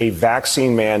a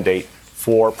vaccine mandate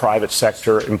for private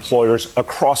sector employers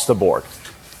across the board.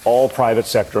 All private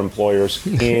sector employers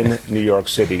in New York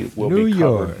City will be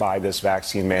covered by this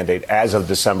vaccine mandate as of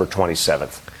December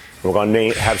 27th. We're going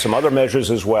to have some other measures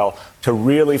as well to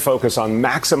really focus on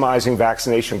maximizing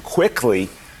vaccination quickly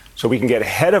so we can get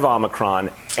ahead of Omicron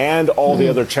and all the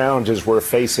other challenges we're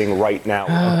facing right now.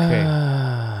 Okay.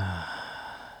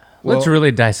 Let's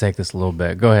really dissect this a little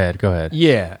bit. Go ahead.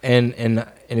 Yeah, and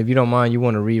if you don't mind, you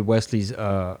want to read Wesley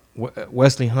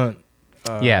Hunt.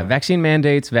 Vaccine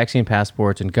mandates, vaccine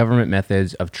passports, and government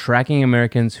methods of tracking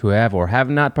Americans who have or have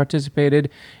not participated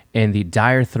in the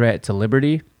dire threat to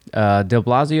liberty. De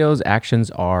Blasio's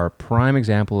actions are a prime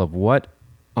example of what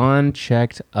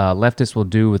unchecked leftists will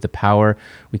do with the power.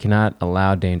 We cannot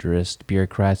allow dangerous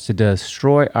bureaucrats to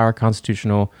destroy our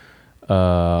constitutional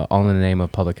all in the name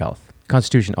of public health.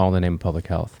 Constitution all in the name of public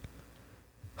health.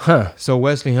 So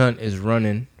Wesley Hunt is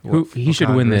running. He should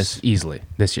win this easily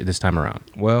this time around.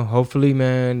 Well, hopefully,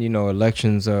 man,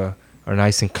 elections are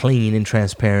nice and clean and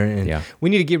transparent. And we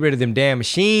need to get rid of them damn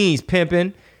machines,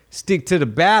 pimping. Stick to the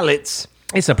ballots.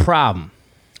 It's a problem.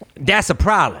 That's a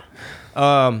problem.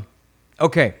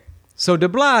 Okay, so de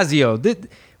Blasio,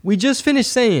 we just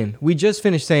finished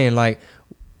saying, like,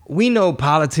 we know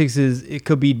politics it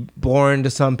could be boring to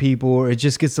some people, or it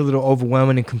just gets a little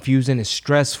overwhelming and confusing and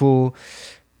stressful.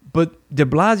 But de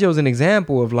Blasio is an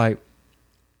example of, like,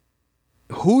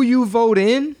 who you vote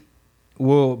in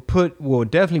will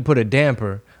definitely put a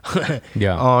damper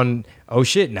on, oh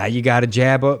shit, now you got to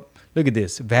jab up. Look at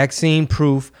this. Vaccine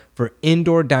proof for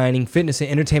indoor dining, fitness, and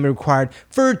entertainment required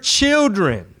for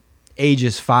children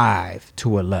ages 5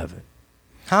 to 11.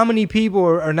 How many people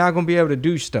are not going to be able to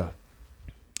do stuff?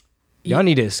 Y'all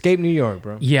need to escape New York,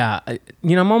 bro. Yeah.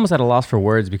 I'm almost at a loss for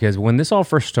words because when this all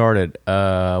first started,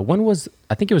 I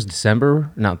think it was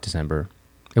not December.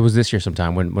 It was this year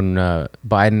sometime when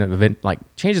Biden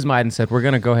changed his mind and said, we're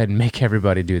going to go ahead and make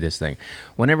everybody do this thing.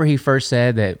 Whenever he first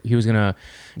said that he was going to...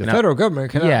 The federal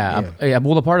government cannot... Yeah.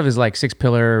 Well, the part of his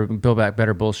 6-pillar Build Back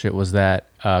Better bullshit was that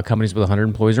companies with 100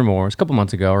 employees or more, a couple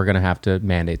months ago, are going to have to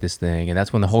mandate this thing. And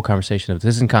that's when the whole conversation of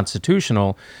this isn't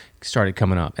constitutional started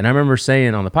coming up. And I remember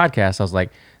saying on the podcast, I was like,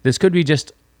 this could be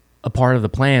just a part of the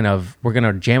plan of we're going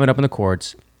to jam it up in the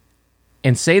courts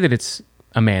and say that it's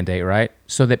a mandate, right?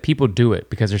 So that people do it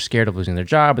because they're scared of losing their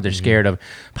job, but they're scared of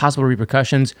possible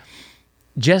repercussions,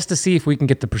 just to see if we can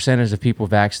get the percentage of people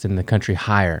vaxxed in the country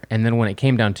higher. And then when it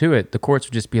came down to it, the courts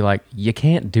would just be like, you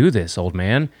can't do this, old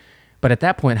man. But at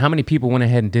that point, how many people went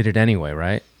ahead and did it anyway,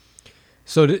 right?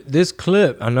 So this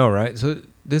clip, I know, right? So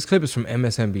this clip is from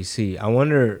MSNBC. I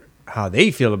wonder how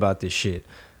they feel about this shit.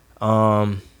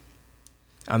 I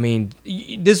mean,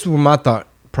 this is where my thought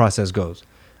process goes.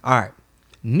 All right.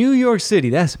 New York City,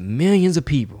 that's millions of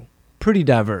people. Pretty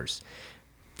diverse.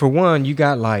 For one, you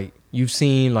got you've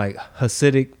seen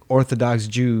Hasidic Orthodox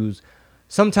Jews.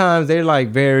 Sometimes they're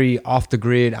very off the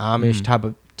grid Amish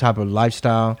type of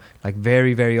lifestyle,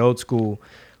 very, very old school,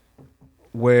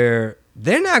 where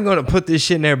they're not going to put this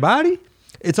shit in their body.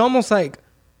 It's almost like,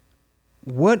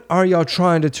 what are y'all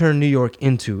trying to turn New York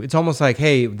into? It's almost like,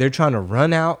 hey, they're trying to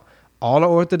run out all the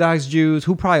Orthodox Jews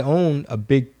who probably own a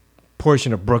big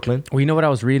portion of Brooklyn. Well, you know what I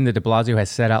was reading that de Blasio has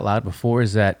said out loud before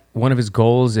is that one of his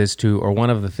goals is or one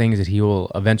of the things that he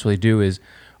will eventually do is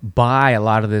buy a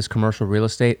lot of this commercial real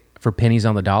estate for pennies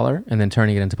on the dollar and then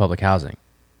turning it into public housing.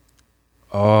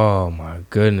 Oh my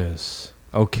goodness.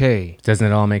 Okay. Doesn't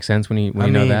it all make sense when you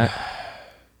know that?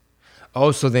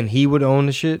 Oh, so then he would own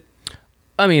the shit?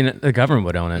 I mean, the government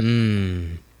would own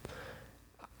it.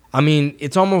 I mean,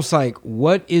 it's almost like,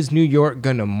 what is New York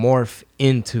gonna morph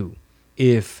into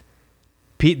if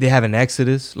they have an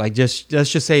exodus? Let's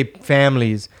just say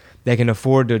families that can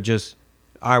afford to just,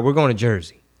 all right, we're going to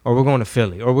Jersey, or we're going to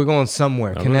Philly, or we're going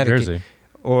somewhere, Connecticut, Jersey.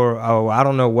 or I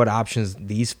don't know what options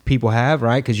these people have,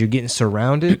 right? Because you're getting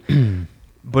surrounded.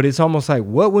 But it's almost like,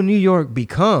 what will New York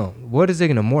become? What is it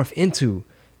going to morph into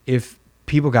if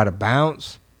people got to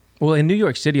bounce? Well, in New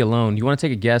York City alone, you want to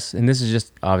take a guess? And this is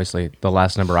just obviously the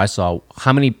last number I saw.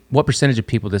 What percentage of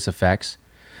people this affects?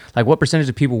 What percentage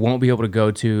of people won't be able to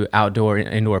go to outdoor,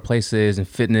 indoor places and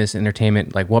fitness,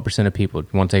 entertainment? What percent of people? You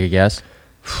want to take a guess?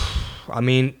 I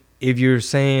mean, if you're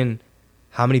saying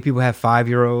how many people have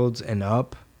 5-year-olds and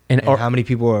up, and how many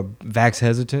people are vax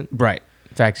hesitant? Right.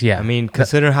 Facts, yeah. I mean,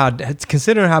 considering how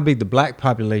big the black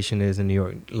population is in New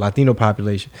York, Latino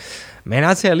population, man,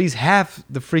 I'd say at least half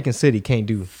the freaking city can't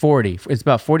do. 40. It's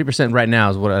about 40% right now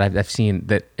is what I've seen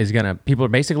that is going to, people are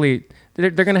basically, they're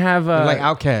going to have...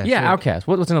 outcasts. Yeah, outcasts.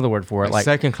 What's another word for it?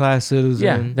 Second-class citizens.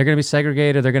 Yeah, they're going to be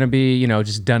segregated. They're going to be,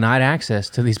 just denied access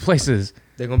to these places.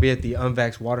 They're going to be at the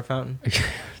unvaxxed water fountain.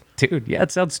 Dude, yeah,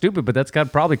 it sounds stupid, but that's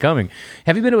probably coming.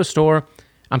 Have you been to a store...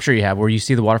 I'm sure you have, where you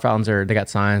see the water fountains they got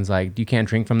signs you can't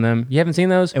drink from them. You haven't seen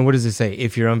those? And what does it say?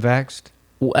 If you're unvaxxed?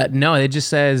 No, it just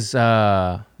says...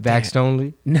 vaxxed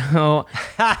only? No.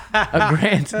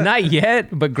 Not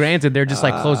yet, but granted, they're just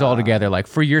closed all together.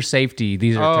 For your safety,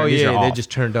 these are they're off. just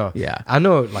turned off. Yeah. I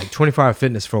know 24 Hour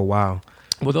Fitness for a while.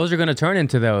 Well, those are going to turn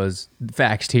into those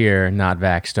vaxxed here, not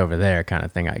vaxxed over there kind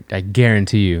of thing. I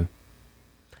guarantee you.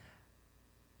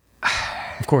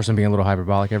 Of course, I'm being a little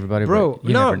hyperbolic, everybody. Bro, but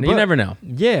you never know.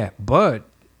 Yeah, but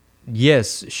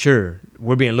yes, sure,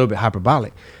 we're being a little bit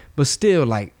hyperbolic, but still,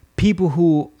 like, people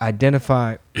who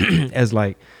identify as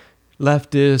like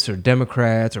leftists or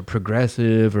Democrats or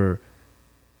progressive, or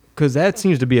because that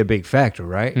seems to be a big factor,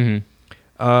 right?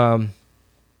 Mm-hmm.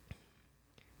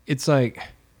 It's like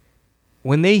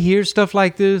when they hear stuff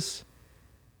like this,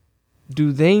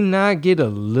 do they not get a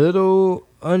little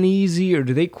uneasy, or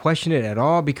do they question it at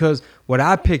all? Because what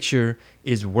I picture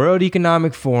is World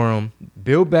Economic Forum,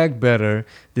 Build Back Better,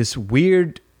 this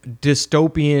weird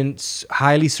dystopian,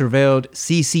 highly surveilled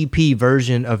CCP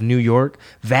version of New York,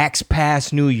 Vax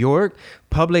Pass New York,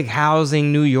 public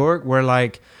housing New York, where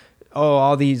like, oh,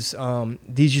 all these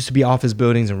used to be office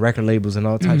buildings and record labels and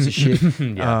all types of shit.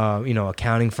 Yeah.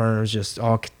 Accounting firms, just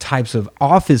all types of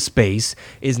office space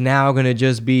is now going to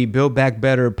just be Build Back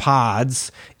Better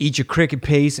pods, eat your cricket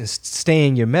paste and stay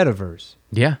in your metaverse.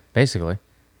 Yeah, basically.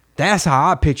 That's how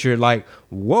I picture it. Like,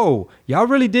 whoa, y'all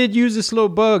really did use this little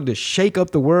bug to shake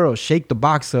up the world, shake the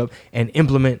box up, and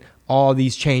implement all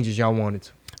these changes y'all wanted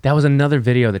to. That was another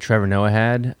video that Trevor Noah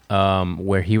had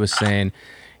where he was saying,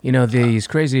 these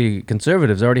crazy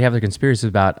conservatives already have their conspiracies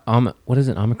about, what is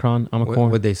it, Omicron?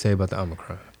 What'd they say about the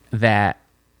Omicron? That,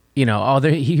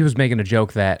 he was making a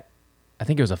joke that, I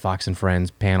think it was a Fox and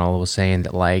Friends panel was saying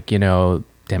that, like,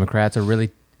 Democrats are really,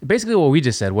 basically what we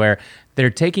just said, where they're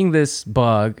taking this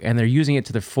bug and they're using it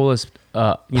to their fullest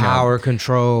power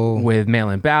control with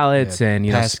mail-in ballots and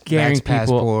scaring people,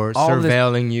 passports,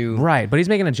 surveilling you. Right, but he's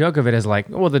making a joke of it as like,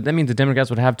 well, that means the Democrats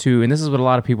would have to, and this is what a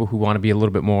lot of people who want to be a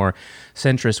little bit more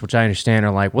centrist, which I understand,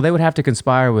 are like, well, they would have to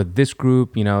conspire with this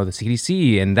group, the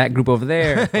CDC, and that group over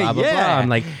there, blah blah blah. I'm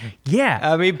like, yeah,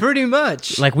 I mean, pretty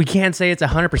much. Like, we can't say it's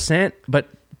 100%, but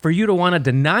for you to want to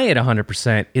deny it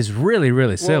 100% is really,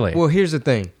 really silly. Well, here's the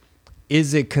thing.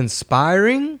 Is it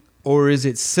conspiring, or is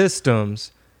it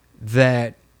systems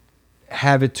that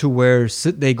have it to where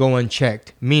they go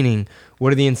unchecked? Meaning,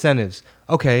 what are the incentives?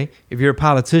 Okay, if you're a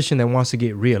politician that wants to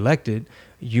get reelected,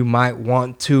 you might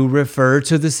want to refer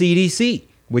to the CDC,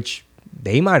 which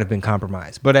they might have been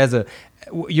compromised. But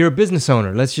you're a business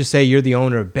owner. Let's just say you're the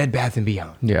owner of Bed Bath &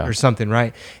 Beyond or something,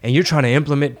 right? And you're trying to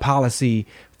implement policy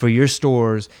for your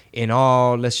stores in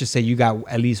all, let's just say you got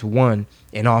at least one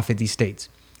in all 50 states,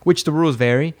 which the rules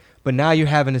vary. But now you're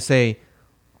having to say,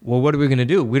 well, what are we going to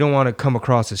do? We don't want to come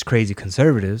across as crazy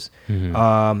conservatives.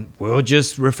 Mm-hmm. We'll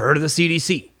just refer to the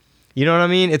CDC. You know what I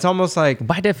mean? It's almost like,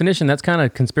 by definition, that's kind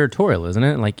of conspiratorial, isn't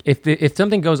it? Like, if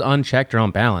something goes unchecked or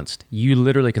unbalanced, you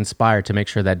literally conspire to make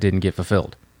sure that didn't get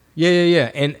fulfilled. Yeah.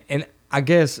 And I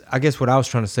guess what I was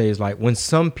trying to say is, like, when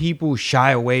some people shy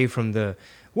away from the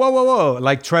whoa,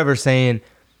 like Trevor saying,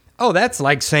 oh, that's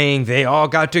like saying they all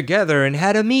got together and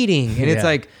had a meeting. And it's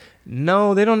like,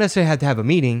 no, they don't necessarily have to have a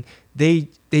meeting. They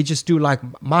just do like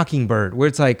Mockingbird, where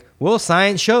it's like, well,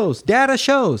 science shows, data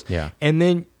shows. Yeah. And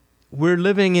then we're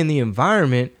living in the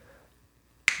environment.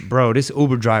 Bro, this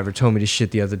Uber driver told me this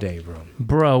shit the other day,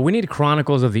 bro. We need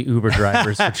chronicles of the Uber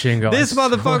drivers for Chingo. This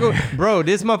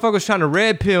motherfucker was trying to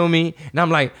red pill me. And I'm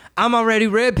like, I'm already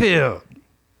red pilled.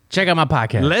 Check out my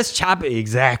podcast. Let's chop it.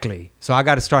 Exactly. So I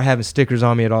got to start having stickers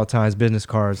on me at all times, business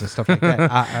cards and stuff like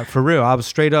that. I for real, I was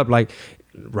straight up like,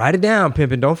 write it down,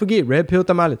 pimpin'. Don't forget, red pill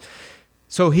thermometer.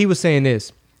 So he was saying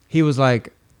this. He was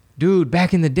like, dude,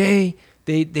 back in the day,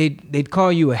 they'd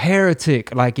call you a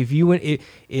heretic. Like, if you went,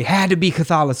 it had to be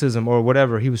Catholicism or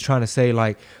whatever. He was trying to say,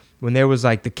 like, when there was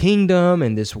like the kingdom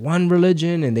and this one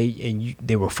religion, and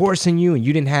they were forcing you, and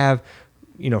you didn't have,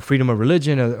 freedom of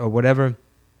religion or whatever.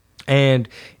 And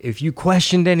if you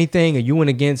questioned anything, or you went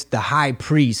against the high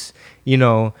priest,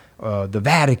 the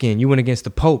Vatican, you went against the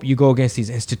Pope, you go against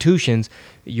these institutions,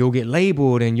 you'll get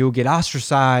labeled and you'll get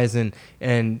ostracized.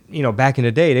 And back in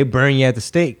the day, they burn you at the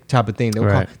stake type of thing.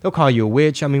 They'll call you a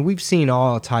witch. I mean, we've seen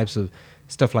all types of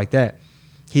stuff like that.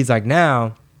 He's like,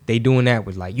 now they doing that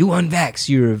with like, you unvax,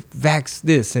 you're vax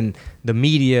this, and the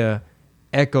media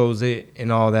echoes it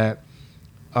and all that.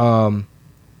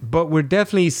 But we're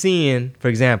definitely seeing, for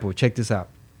example, check this out,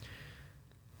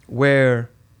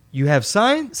 where you have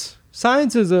science.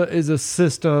 Science is a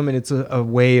system, and it's a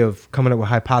way of coming up with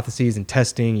hypotheses and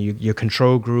testing your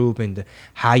control group and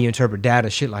how you interpret data,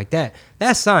 shit like that.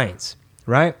 That's science,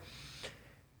 right?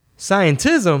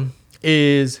 Scientism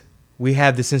is, we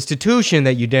have this institution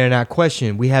that you dare not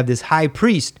question. We have this high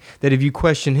priest that if you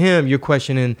question him, you're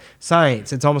questioning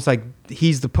science. It's almost like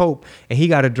he's the Pope and he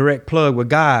got a direct plug with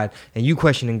God, and you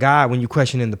questioning God when you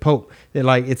questioning the Pope.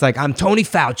 It's like, I'm Tony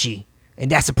Fauci, and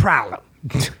that's a problem.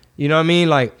 You know what I mean?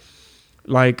 Like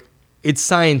it's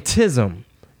scientism.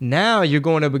 Now you're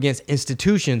going up against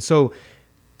institutions. So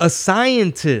a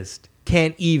scientist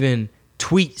can't even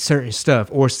tweet certain stuff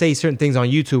or say certain things on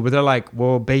YouTube, but they're like,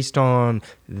 well, based on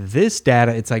this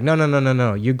data, it's like,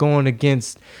 no. You're going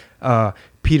against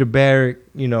Peter Barrett,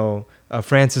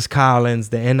 Francis Collins,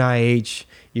 the NIH.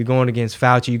 You're going against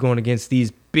Fauci. You're going against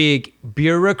these big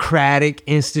bureaucratic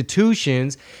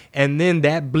institutions. And then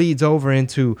that bleeds over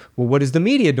into, well, what is the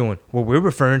media doing? Well, we're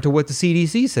referring to what the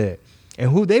CDC said.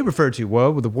 And who they refer to?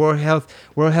 Well, the World Health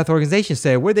Organization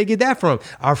said. Where'd they get that from?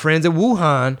 Our friends at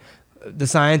Wuhan, the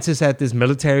scientists at this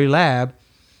military lab,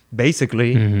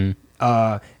 basically.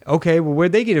 Okay, well,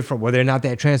 where'd they get it from? Well, they're not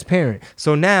that transparent.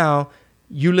 So now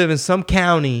you live in some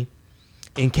county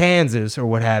in Kansas or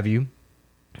what have you,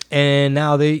 and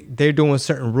now they're doing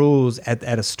certain rules at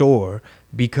a store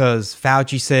because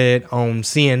Fauci said on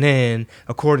CNN,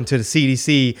 according to the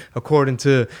CDC, according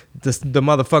to the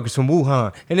motherfuckers from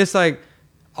Wuhan. And it's like,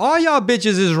 all y'all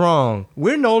bitches is wrong.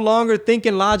 We're no longer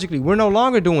thinking logically. We're no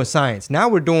longer doing science. Now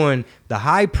we're doing the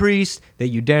high priest that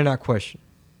you dare not question.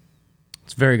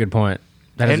 It's a very good point.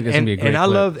 That's going to be a great clip.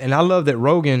 I love that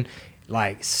Rogan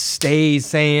like stays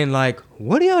saying like,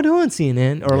 what are y'all doing,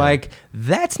 CNN? Or like,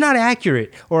 that's not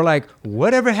accurate. Or like,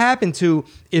 whatever happened to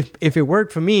if it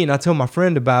worked for me and I told my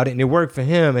friend about it and it worked for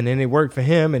him and then it worked for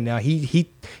him and now he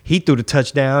threw the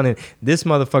touchdown and this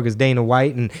motherfucker's Dana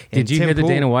White and Did you Tim hear the Pool.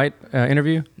 Dana White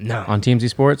interview? No. On TMZ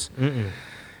Sports?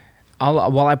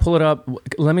 While I pull it up,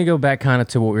 let me go back kind of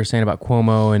to what we were saying about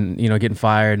Cuomo and getting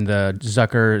fired and the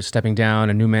Zucker stepping down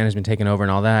and new management taking over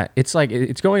and all that. It's like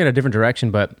it's going in a different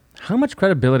direction, but how much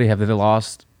credibility have they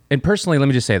lost? And personally, let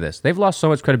me just say this: they've lost so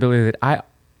much credibility that I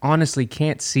honestly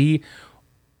can't see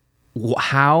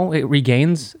how it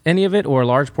regains any of it or a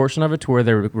large portion of it to where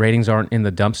their ratings aren't in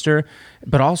the dumpster.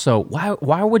 But also,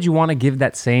 why would you want to give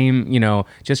that same,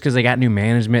 just because they got new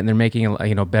management and they're making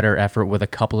a better effort with a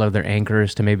couple of their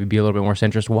anchors to maybe be a little bit more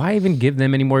centrist, why even give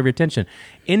them any more of your attention?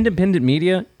 Independent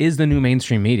media is the new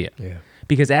mainstream media. Yeah.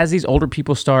 Because as these older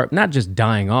people start not just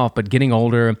dying off, but getting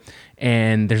older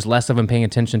and there's less of them paying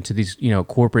attention to these,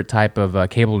 corporate type of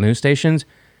cable news stations,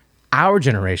 our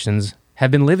generations have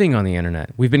been living on the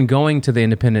internet. We've been going to the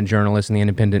independent journalists and the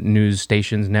independent news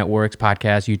stations, networks,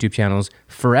 podcasts, YouTube channels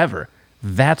forever.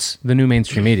 That's the new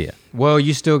mainstream media. Well,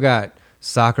 you still got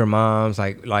soccer moms,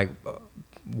 like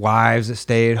wives that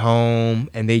stay at home,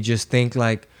 and they just think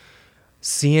like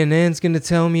CNN's gonna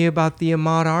tell me about the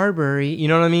Ahmaud Arbery. You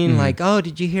know what I mean? Like, oh,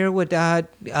 did you hear what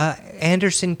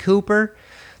Anderson Cooper,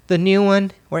 the new one,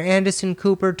 where Anderson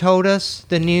Cooper told us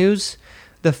the news,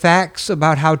 the facts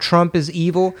about how Trump is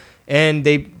evil? And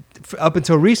they, up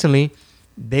until recently,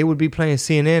 they would be playing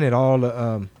CNN at all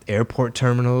the airport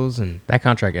terminals, and that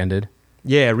contract ended.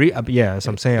 Yeah, that's what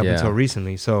I'm saying. Up until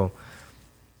recently, so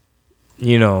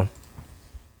and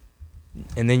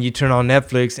then you turn on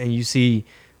Netflix and you see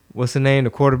what's the name, the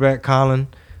quarterback Colin,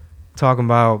 talking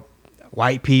about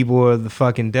white people are the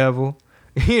fucking devil.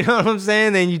 You know what I'm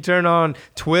saying? Then you turn on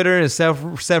Twitter and Seth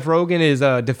Rogen is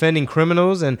defending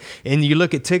criminals, and you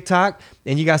look at TikTok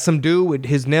and you got some dude with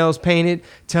his nails painted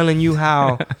telling you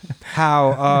how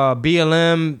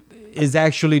BLM is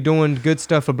actually doing good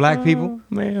stuff for black people.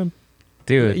 Man,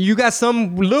 dude, you got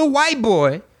some little white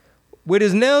boy with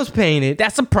his nails painted.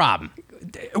 That's a problem.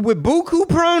 With buku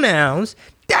pronouns,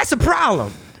 that's a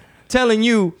problem. Telling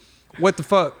you what the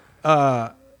fuck.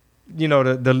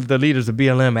 The leaders of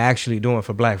BLM are actually doing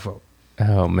for black folk.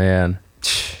 Oh, man.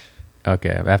 Okay,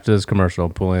 after this commercial,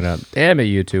 I'm pulling up. Damn it,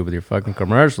 YouTube, with your fucking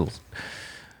commercials.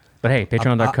 But hey,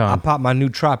 patreon.com. I popped my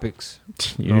nootropics.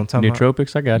 You know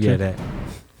nootropics? I got you. Yeah, that.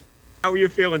 How are you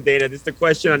feeling, Dana? This is the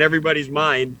question on everybody's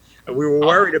mind. We were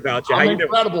worried about you. How you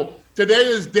incredible. Doing? Today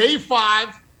is day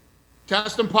 5,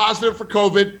 testing positive for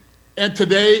COVID. And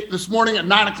this morning at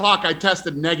 9 o'clock, I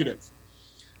tested negative.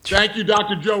 Thank you,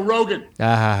 Dr. Joe Rogan.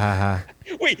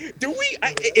 Wait,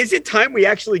 is it time we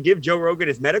actually give Joe Rogan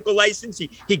his medical license?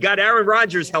 He got Aaron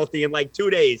Rodgers healthy in like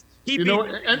 2 days.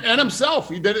 And himself.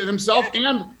 He did it himself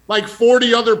and like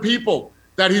 40 other people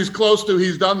that he's close to,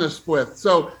 he's done this with.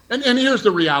 So, and here's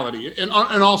the reality. In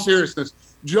all seriousness,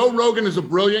 Joe Rogan is a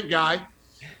brilliant guy,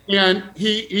 and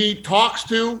he talks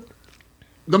to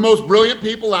the most brilliant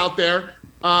people out there.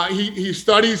 He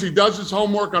studies, he does his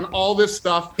homework on all this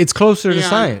stuff. It's closer to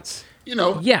science.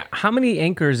 Yeah, how many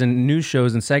anchors and news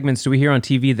shows and segments do we hear on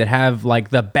TV that have like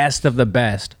the best of the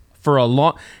best for a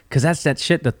long, because that's that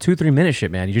shit, the 2-3 minute shit,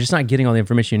 man. You're just not getting all the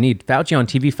information you need. Fauci on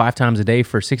TV 5 times a day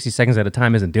for 60 seconds at a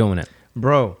time isn't doing it.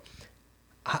 Bro,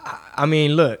 I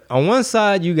mean, look, on one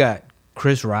side you got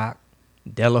Chris Rock,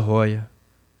 De La Hoya,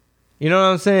 You know what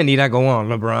I'm saying? Need I go on,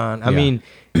 LeBron? I mean,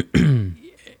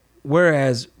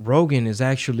 whereas Rogan is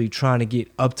actually trying to get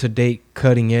up to date,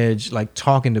 cutting edge, like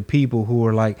talking to people who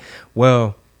are like,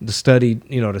 well, the study,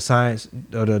 the science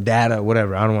or the data,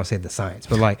 whatever. I don't want to say the science,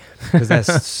 but like, because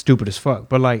that's stupid as fuck.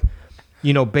 But like,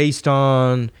 based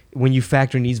on when you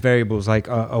factor in these variables like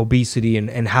obesity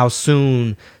and how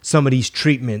soon some of these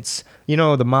treatments, the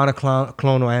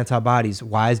monoclonal antibodies,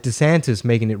 why is DeSantis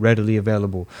making it readily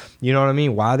available? You know what I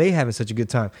mean? Why are they having such a good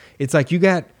time? It's like you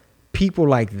got people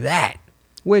like that,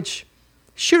 which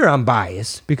sure, I'm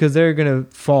biased because they're going to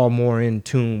fall more in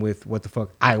tune with what the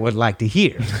fuck I would like to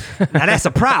hear. Now, that's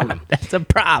a problem. That's a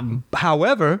problem.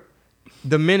 However,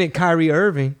 the minute Kyrie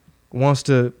Irving wants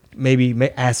to maybe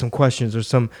ask some questions, or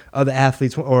some other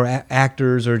athletes or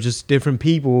actors or just different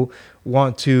people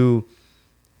want to,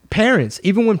 parents,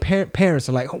 even when parents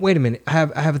are like, oh, wait a minute, I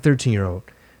have a 13-year-old.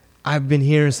 I've been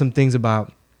hearing some things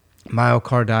about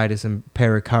myocarditis and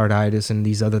pericarditis and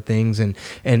these other things.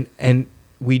 And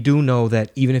we do know that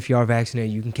even if you are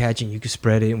vaccinated, you can catch it and you can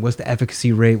spread it. And what's the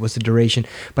efficacy rate? What's the duration?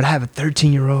 But I have a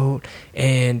 13-year-old,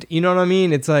 and you know what I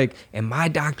mean? It's like, and my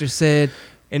doctor said,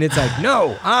 and it's like,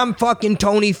 no, I'm fucking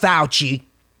Tony Fauci,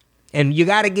 and you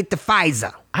got to get the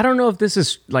Pfizer. I don't know if this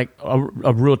is like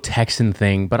a real Texan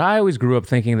thing, but I always grew up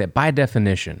thinking that by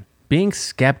definition, being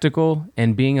skeptical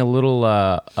and being a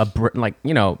little,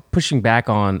 pushing back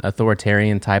on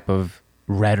authoritarian type of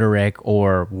rhetoric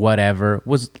or whatever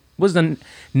was the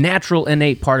natural,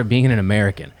 innate part of being an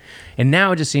American. And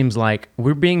now it just seems like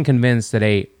we're being convinced that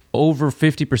a over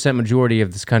 50% majority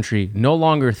of this country no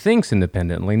longer thinks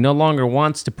independently, no longer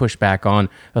wants to push back on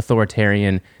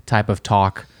authoritarian type of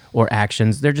talk or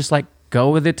actions. They're just like, go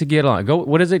with it to get along. Go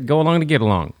along to get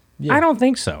along. Yeah. I don't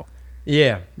think so.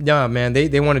 Yeah. No, man.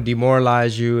 They want to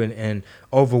demoralize you and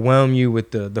overwhelm you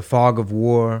with the fog of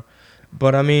war.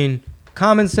 But I mean,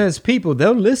 common sense people,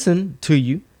 they'll listen to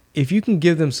you if you can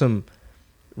give them some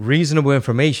reasonable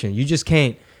information. You just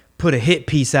can't put a hit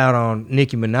piece out on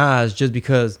Nicki Minaj just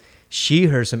because she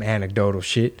heard some anecdotal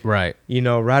shit. Right.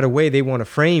 Right away they want to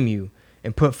frame you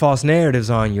and put false narratives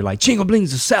on you, like Chingo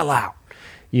Bling's a sellout.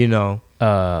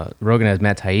 Rogan has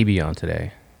Matt Taibbi on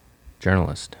today,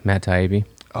 journalist Matt Taibbi.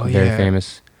 Oh, very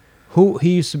famous. Who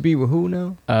he used to be with who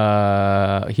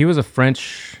now? He was a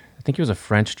French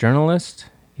journalist.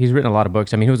 He's written a lot of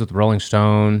books. I mean, he was with Rolling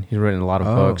Stone. He's written a lot of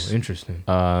books. Oh, interesting.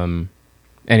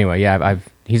 Anyway, yeah,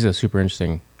 he's a super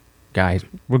interesting guy. He's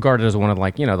regarded as one of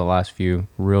the last few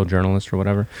real journalists or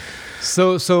whatever.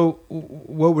 So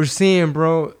what we're seeing,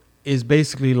 bro, is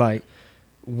basically like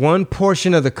one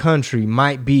portion of the country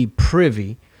might be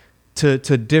privy to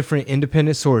different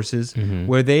independent sources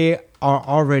where they are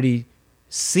already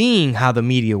seeing how the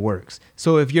media works.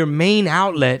 So if your main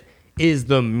outlet is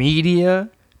the media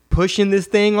pushing this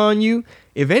thing on you,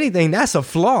 if anything, that's a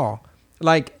flaw.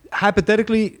 Like,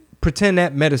 hypothetically, pretend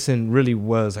that medicine really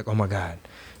was like, oh my God,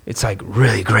 it's like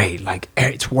really great. Like,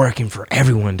 it's working for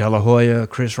everyone. De La Hoya,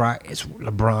 Chris Rock, it's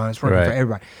LeBron, it's working for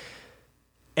everybody.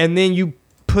 And then you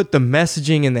put the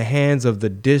messaging in the hands of the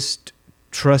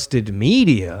distrusted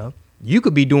media, you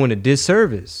could be doing a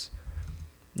disservice,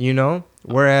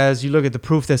 Whereas you look at the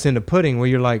proof that's in the pudding, where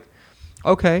you're like,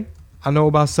 okay, I know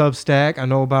about Substack, I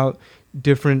know about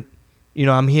different,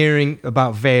 I'm hearing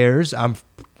about VAERS.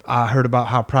 I heard about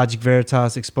how Project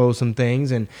Veritas exposed some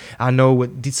things, and I know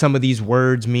what some of these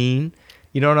words mean.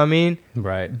 You know what I mean?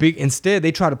 Right. Instead,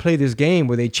 they try to play this game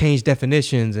where they change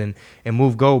definitions and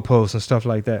move goalposts and stuff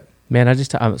like that. Man,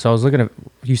 so I was looking at,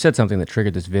 you said something that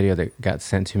triggered this video that got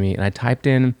sent to me, and I typed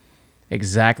in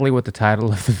exactly what the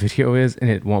title of the video is, and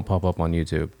it won't pop up on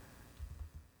YouTube.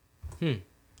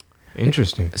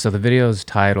 Interesting. So the video is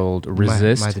titled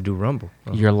Resist. Might have to do Rumble.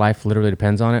 Your life literally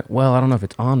depends on it. Well, I don't know if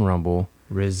it's on Rumble.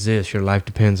 Resist. Your life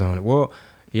depends on it. Well,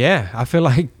 yeah, I feel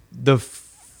like the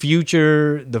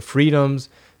future, the freedoms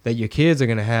that your kids are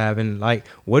going to have, and like,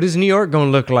 what is New York going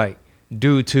to look like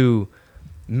due to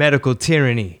medical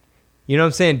tyranny? You know what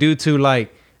I'm saying? Due to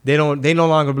like, they no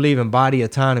longer believe in body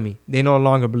autonomy. They no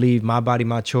longer believe my body,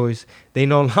 my choice. They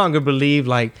no longer believe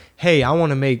like, hey, I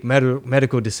want to make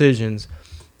medical decisions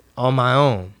on my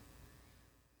own.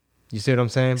 You see what I'm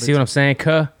saying? See what I'm saying,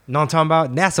 cuh? No, I'm talking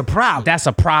about? That's a problem. That's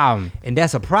a problem. And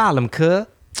that's a problem, cuh.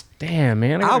 Damn,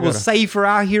 man. I was safer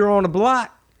out here on the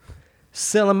block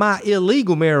selling my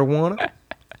illegal marijuana.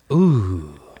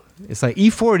 Ooh. It's like,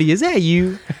 E40, is that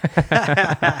you?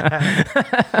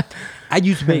 I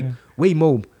used to make way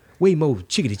more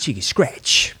chickity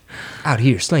scratch out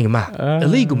here slinging my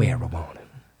illegal marijuana.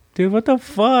 Dude, what the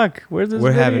fuck? Where's this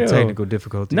We're video? having technical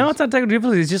difficulties. No, it's not technical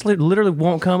difficulties. It just literally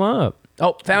won't come up.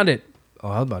 Oh, found it. Oh,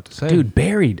 I was about to say. Dude,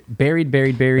 buried.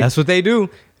 That's what they do.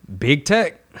 Big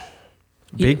tech.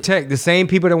 Big tech. The same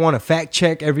people that want to fact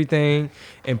check everything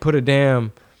and put a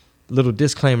damn little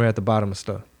disclaimer at the bottom of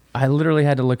stuff. I literally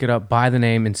had to look it up by the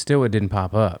name, and still it didn't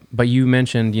pop up. But you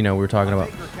mentioned, we were talking about.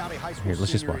 Here,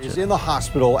 let's just watch Is it. in the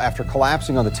hospital after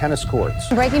collapsing on the tennis courts.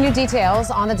 Breaking new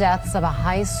details on the deaths of a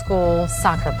high school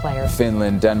soccer player.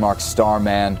 Finland, Denmark's star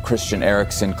man Christian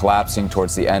Eriksen collapsing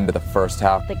towards the end of the first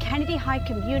half. The Kennedy High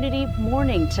community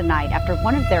mourning tonight after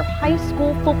one of their high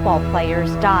school football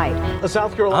players died. A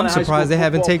South Carolina I'm surprised they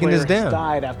haven't taken this down.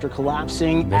 Died after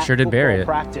collapsing. They sure did bury it.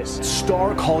 Practice.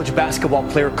 Star college basketball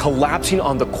player collapsing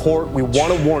on the court. We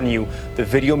want to warn you, the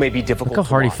video may be difficult. Look how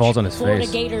hard he falls on his Florida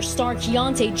face. Gators star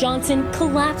Keontae Johnson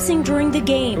collapsing during the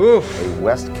game. Oof. A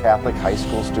West Catholic high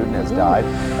school student has died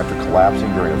after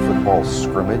collapsing during a football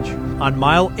scrimmage. On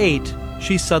mile 8,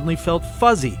 she suddenly felt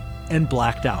fuzzy and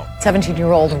blacked out.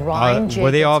 17-year-old Ryan Jacobs.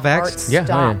 Were they all vaxxed?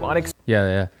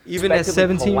 Yeah. Even at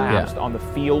 17? Collapsed on the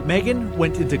field. Megan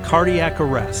went into cardiac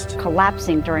arrest.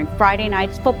 Collapsing during Friday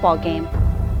night's football game.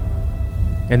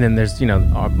 And then there's, a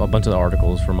bunch of the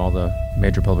articles from all the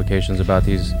major publications about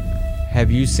these.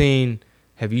 Have you seen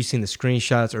the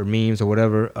screenshots or memes or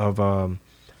whatever of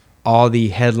all the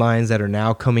headlines that are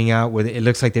now coming out where it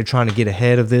looks like they're trying to get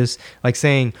ahead of this, like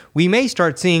saying we may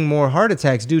start seeing more heart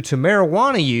attacks due to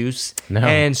marijuana use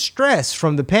and stress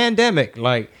from the pandemic?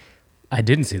 Like, I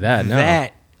didn't see that. No.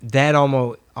 That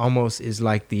almost is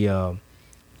like the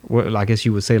well, I guess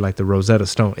you would say like the Rosetta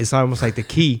Stone. It's almost like the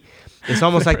key. It's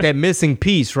almost like that missing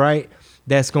piece, right?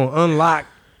 That's going to unlock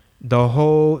the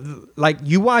whole, like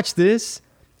you watch this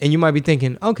and you might be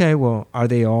thinking, okay, well, are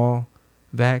they all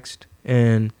vaxxed?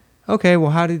 And okay, well,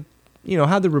 how did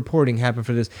the reporting happen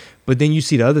for this? But then you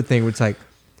see the other thing where it's like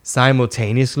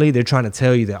simultaneously, they're trying to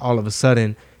tell you that all of a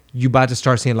sudden you about to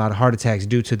start seeing a lot of heart attacks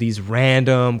due to these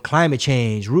random climate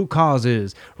change, root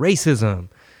causes, racism,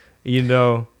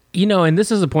 and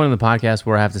this is a point in the podcast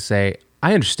where I have to say,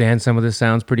 I understand some of this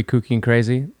sounds pretty kooky and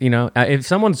crazy. If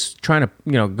someone's trying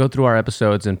to, go through our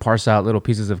episodes and parse out little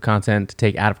pieces of content to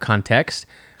take out of context,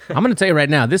 I'm going to tell you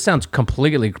right now, this sounds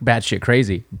completely batshit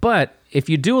crazy. But if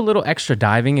you do a little extra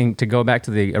diving and to go back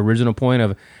to the original point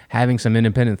of having some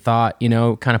independent thought,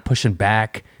 kind of pushing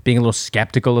back, being a little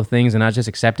skeptical of things and not just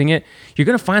accepting it, you're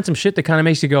going to find some shit that kind of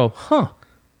makes you go, huh,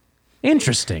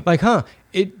 interesting.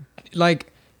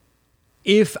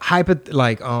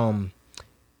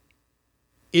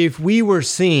 If we were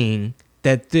seeing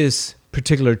that this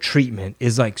particular treatment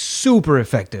is like super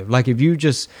effective, like if you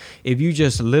just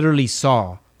literally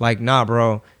saw like, nah,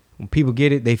 bro, when people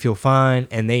get it, they feel fine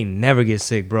and they never get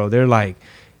sick, bro. They're like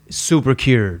super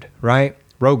cured, right?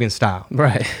 Rogan style.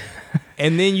 Right.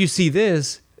 And then you see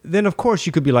this, then of course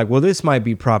you could be like, well, this might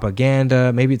be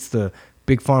propaganda. Maybe it's the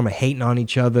big pharma hating on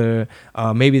each other.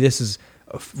 Maybe this is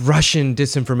Russian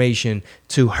disinformation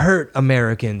to hurt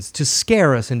Americans, to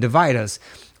scare us and divide us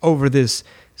over this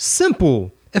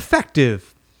simple,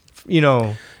 effective,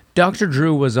 Dr.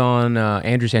 Drew was on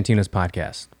Andrew Santino's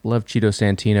podcast. Love Cheeto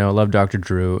Santino, love Dr.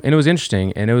 Drew. And it was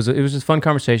interesting. And it was a fun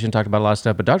conversation, talked about a lot of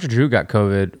stuff. But Dr. Drew got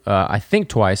COVID, I think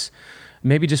twice,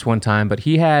 maybe just one time. But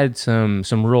he had some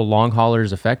real long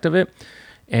haulers effect of it.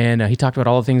 And he talked about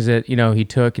all the things that, he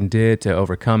took and did to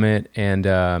overcome it.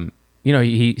 And,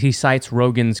 he cites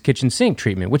Rogan's kitchen sink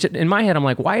treatment, which in my head, I'm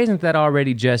like, why isn't that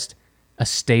already just a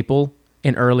staple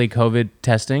in early COVID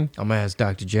testing? I'm going to ask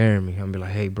Dr. Jeremy. I'm going to be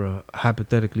like, hey, bro,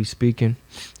 hypothetically speaking.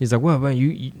 He's like, well, man,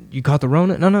 you caught the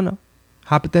Rona? No.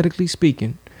 Hypothetically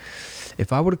speaking,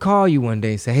 if I were to call you one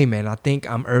day and say, hey, man, I think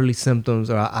I'm early symptoms,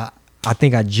 or I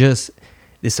think this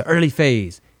is an early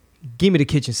phase. Give me the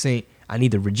kitchen sink. I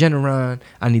need the Regeneron.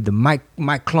 I need the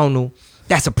myclonal.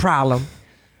 That's a problem.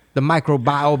 The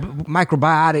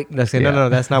microbiotic. Let's say, no,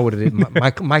 that's not what it is.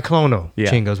 Myclonal,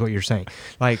 Chingo, is what you're saying.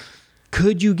 Like,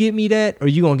 could you get me that? Or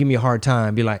you going to give me a hard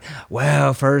time? Be like,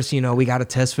 well, first, we got to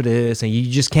test for this. And you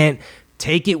just can't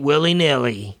take it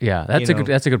willy-nilly. Yeah, that's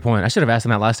a good point. I should have asked him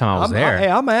that last time I was there.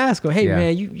 I'm going to ask him, hey,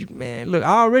 man, man, look,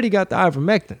 I already got the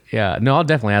ivermectin. Yeah, no, I'll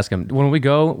definitely ask him. When we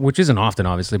go, which isn't often,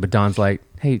 obviously, but Don's like,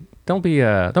 hey, don't be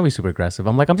super aggressive.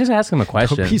 I'm like, I'm just asking him a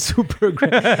question. Don't be super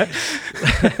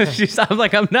aggressive. I'm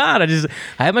like, I'm not. I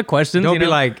have my questions. Don't be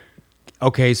like,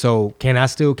 okay, so can I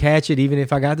still catch it even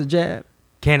if I got the jab?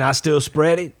 Can I still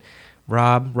spread it?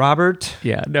 Robert?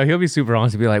 Yeah, no, he'll be super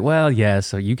honest. He'll be like, well, yes,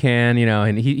 so you can,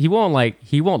 and he won't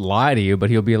lie to you, but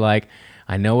he'll be like,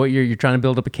 I know what you're trying to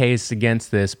build up a case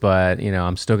against this, but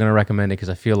I'm still going to recommend it because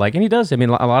I feel like, and he does. I mean,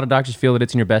 a lot of doctors feel that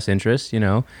it's in your best interest.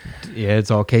 Yeah,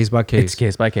 it's all case by case. It's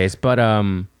case by case, but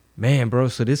Man, bro,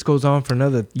 so this goes on for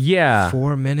another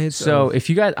 4 minutes. So if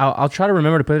you guys, I'll try to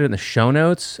remember to put it in the show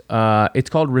notes. It's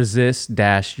called Resist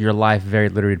 - Your Life Very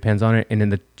Literally Depends on It. And then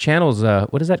the channel's,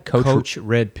 what is that? Coach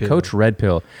Red Pill. Coach Red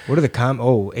Pill. What are the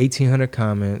 1,800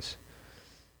 comments.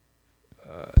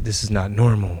 This is not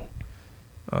normal.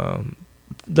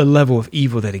 The level of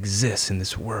evil that exists in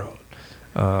this world.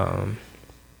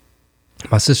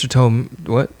 My sister told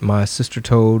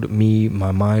me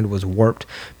my mind was warped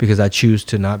because I choose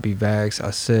to not be vaxxed. I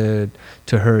said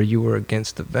to her, you were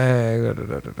against the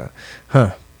vax.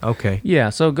 Huh. Okay.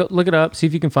 Yeah, so go look it up. See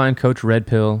if you can find Coach Red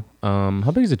Pill.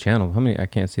 How big is the channel? How many? I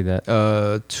can't see that.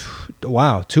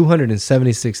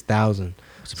 276,000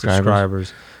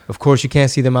 subscribers. Of course, you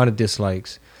can't see the amount of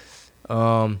dislikes.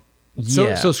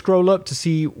 So scroll up to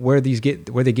see where they're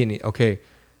getting it. Okay.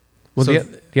 Well, So-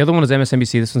 the other one is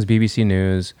MSNBC. This one's BBC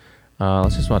News.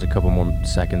 Let's just watch a couple more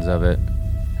seconds of it.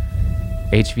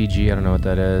 HVG, I don't know what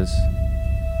that is.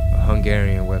 A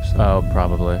Hungarian website. Oh,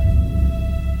 probably.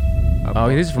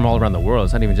 These are from all around the world.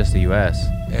 It's not even just the U.S.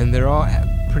 And they're all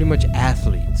pretty much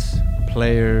athletes.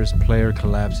 Player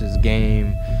collapses,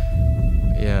 game.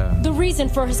 Yeah. The reason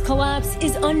for his collapse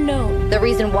is unknown. The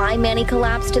reason why Manny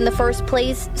collapsed in the first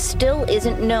place still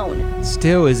isn't known.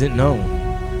 Still isn't known.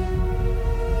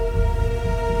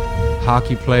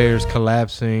 Hockey players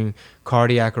collapsing,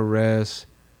 cardiac arrest.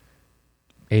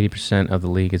 80% of the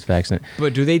league is vaccinated.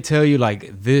 But do they tell you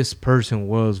like this person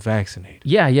was vaccinated?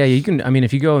 Yeah. You can. I mean,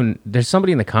 if you go and there's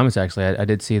somebody in the comments actually. I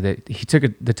did see that he took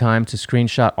the time to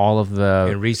screenshot all of the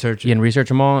And research. and research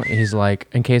them all. He's like,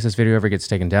 in case this video ever gets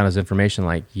taken down as information,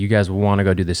 like you guys want to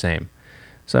go do the same.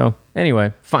 So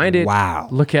anyway, find it. Wow.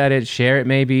 Look at it. Share it.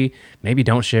 Maybe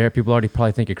don't share it. People already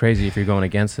probably think you're crazy if you're going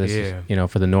against this. Yeah. You know,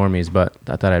 for the normies. But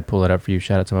I thought I'd pull it up for you.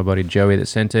 Shout out to my buddy Joey that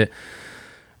sent it.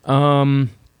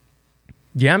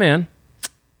 Yeah, man.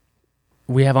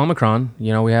 We have Omicron.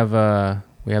 You know, we have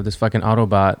this fucking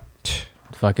Autobot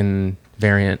fucking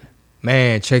variant.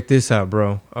 Man, check this out,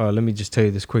 bro. Let me just tell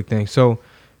you this quick thing. So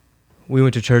we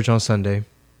went to church on Sunday.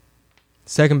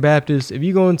 Second Baptist, if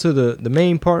you go into the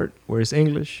main part where it's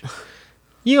English,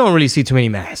 you don't really see too many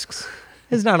masks.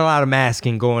 There's not a lot of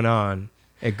masking going on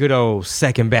at good old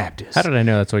Second Baptist. How did I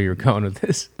know that's where you were going with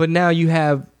this? But now you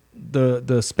have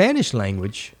the Spanish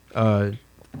language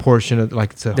portion of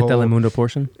like it's a The whole Telemundo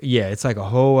portion? Yeah, it's like a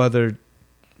whole other,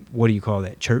 what do you call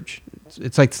that? Church?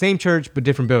 It's like the same church but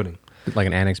different building. Like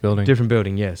an annex building? Different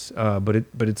building, yes. But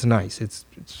it's nice. It's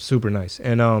super nice.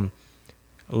 And a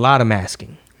lot of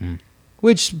masking.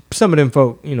 Which some of them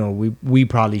folk, you know, we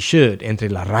probably should. Entre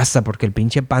la raza, porque el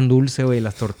pinche pan dulce, güey,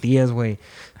 las tortillas, güey.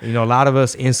 You know, a lot of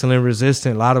us insulin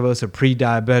resistant. A lot of us are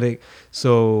pre-diabetic.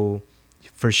 So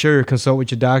for sure, consult with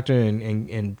your doctor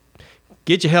and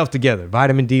get your health together.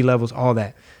 Vitamin D levels, all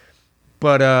that.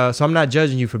 But so I'm not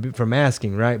judging you for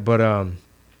masking, right? But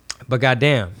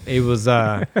goddamn, it was.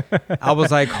 I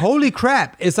was like, holy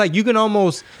crap! It's like you can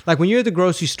almost like when you're at the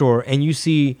grocery store and you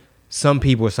see some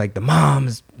people. It's like the mom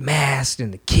is masked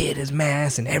and the kid is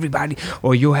masked and everybody,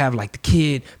 or you'll have like the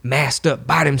kid masked up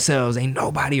by themselves, ain't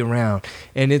nobody around,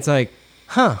 and it's like,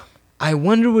 huh? I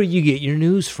wonder where you get your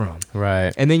news from,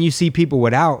 right? And then you see people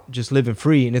without just living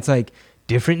free, and it's like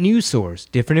different news source,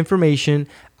 different information.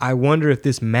 I wonder if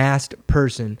this masked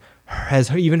person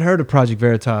has even heard of Project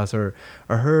Veritas or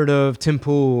heard of Tim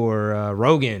Pool or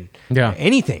Rogan,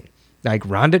 anything like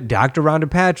Dr. Rhonda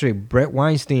Patrick, Brett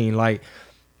Weinstein. Like,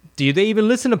 do they even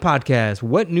listen to podcasts?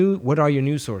 What are your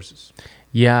news sources?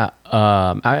 Yeah,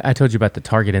 I told you about the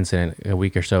Target incident a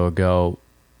week or so ago,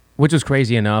 which was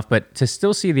crazy enough. But to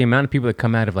still see the amount of people that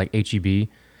come out of like HEB, you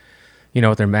know,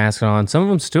 with their masks on, some of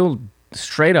them still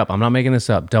straight up, I'm not making this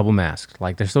up, double masked.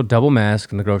 Like they're still double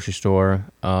masked in the grocery store.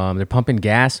 They're pumping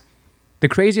gas. The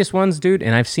craziest ones, dude,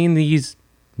 and I've seen these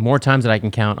more times than I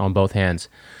can count on both hands.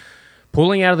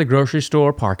 Pulling out of the grocery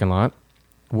store parking lot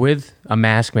with a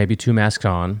mask, maybe two masks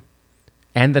on,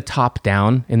 and the top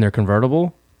down in their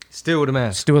convertible. Still with a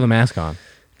mask. Still with a mask on.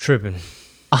 Tripping.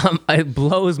 It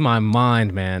blows my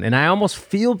mind, man. And I almost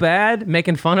feel bad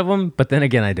making fun of them, but then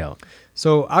again, I don't.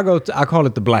 So I call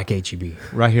it the Black HEB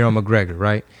right here on McGregor,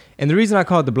 right? And the reason I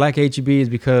call it the Black HEB is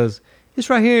because it's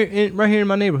right here in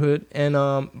my neighborhood, and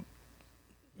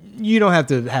you don't have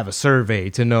to have a survey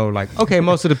to know, like, okay,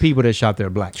 most of the people that shop there are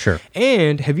black. Sure.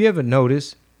 And have you ever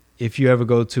noticed, if you ever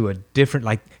go to a different,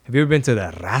 like, have you ever been to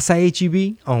the Raza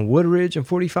HEB on Woodridge and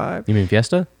 45? You mean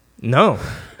Fiesta? No.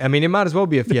 I mean, it might as well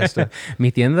be a Fiesta.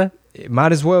 Mi tienda? It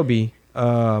might as well be.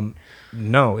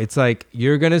 No, it's like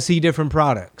you're going to see different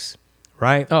products,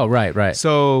 right? Oh, right.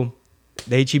 So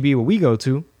the HEB where we go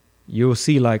to, you'll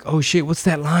see like, oh shit, what's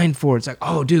that line for? It's like,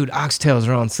 oh dude, oxtails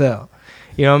are on sale.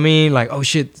 You know what I mean? Like, oh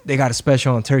shit, they got a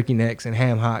special on turkey necks and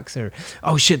ham hocks, or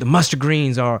oh shit, the mustard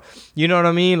greens are, you know what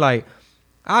I mean? Like,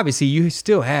 obviously you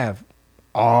still have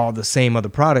all the same other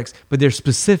products, but there's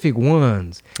specific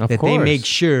ones Of that course. they make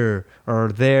sure are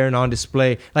there and on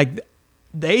display. Like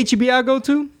the HEB I go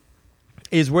to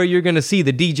is where you're gonna see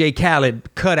the DJ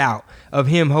Khaled cutout of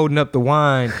him holding up the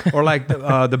wine, or like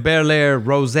the Bel Air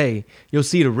Rosé. You'll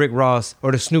see the Rick Ross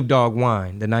or the Snoop Dogg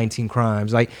wine, the 19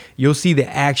 Crimes. Like you'll see the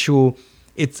actual.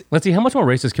 It's Let's see, how much more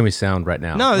racist can we sound right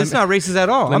now? no, it's not racist at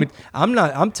all. let me- I'm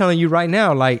not. I'm telling you right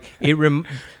now. Like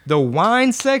the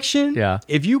wine section. Yeah.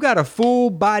 If you got a full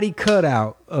body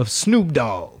cutout of Snoop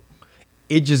Dogg,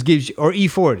 it just gives you, or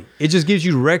E40. It just gives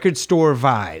you record store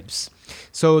vibes.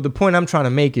 So the point I'm trying to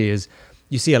make is,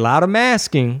 you see a lot of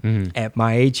masking at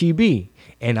my HEB,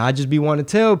 and I just be wanting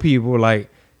to tell people like,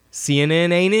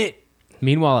 CNN ain't it.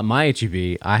 Meanwhile, at my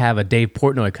HEB, I have a Dave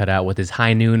Portnoy cutout with his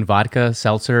High Noon vodka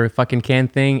seltzer fucking can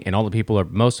thing, and all the people are,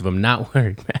 most of them, not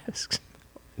wearing masks.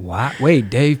 Why? Wait,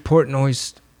 Dave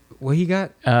Portnoy's, what he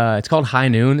got? It's called High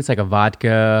Noon. It's like a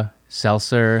vodka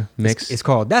seltzer mix. It's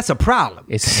called, that's a problem.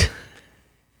 It's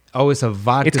Oh, it's a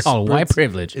vodka. It's called white spritz.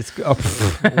 privilege. It's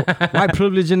white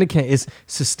privilege in the can. It's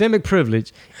systemic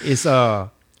privilege. It's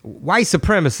white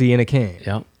supremacy in a can.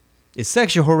 Yep. It's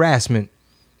sexual harassment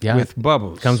Yeah. with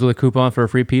bubbles. Comes with a coupon for a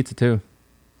free pizza too.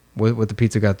 What the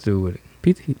pizza got to do with it?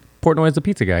 Pizza. Portnoy's a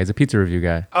pizza guy. He's a pizza review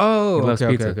guy. Oh, He loves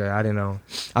okay, pizza. okay. I didn't know.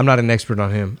 I'm not an expert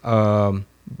on him.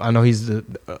 I know he's the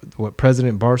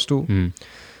President Barstool.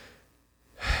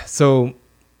 So,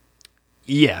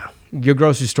 yeah, your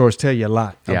grocery stores tell you a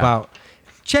lot Yeah. about.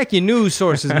 Check your news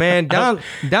sources, man. Don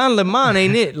Lemon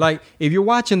ain't it? Like, if you're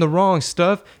watching the wrong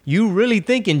stuff, you really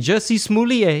thinking Jussie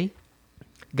Smollett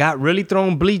got really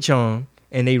thrown bleach on,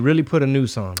 and they really put a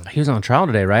noose on him. He was on trial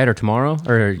today, right? Or tomorrow?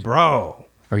 Or Bro.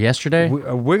 Or yesterday?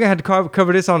 We're gonna have to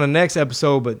cover this on the next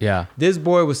episode, but Yeah. this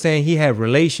boy was saying he had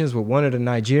relations with one of the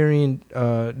Nigerian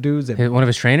dudes. One of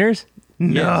his trainers?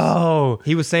 No.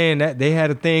 He was saying that they had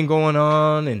a thing going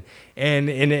on, and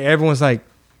everyone's like,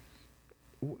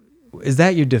 "Is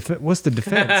that your defense? What's the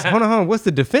defense? hold on, what's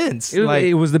the defense?"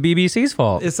 It was the BBC's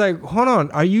fault. It's like, hold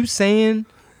on, are you saying?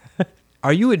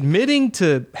 Are you admitting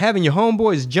to having your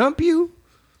homeboys jump you?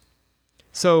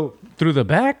 So through the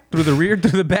back, through the rear,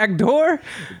 through the back door?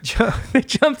 They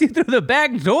jumped you through the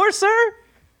back door, sir?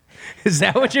 Is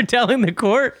that what you're telling the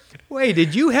court? Wait,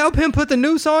 did you help him put the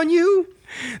noose on you?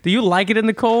 Do you like it in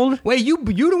the cold? Wait, you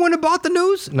the one that bought the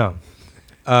noose? No.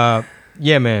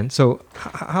 Yeah, man. So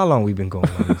how long we been going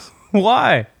on this?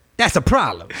 Why? That's a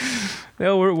problem.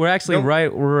 No, we're actually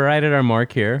right. We're right at our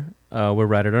mark here. We're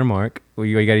right at our mark.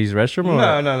 You got to use the restroom?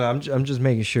 Or No. I'm just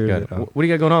making sure Good. that. What do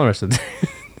you got going on the rest of the day?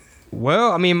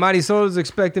 Well, I mean, Mighty Solar's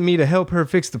expecting me to help her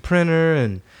fix the printer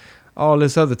and all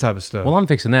this other type of stuff. Well, I'm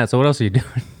fixing that. So what else are you doing?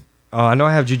 I know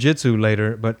I have jujitsu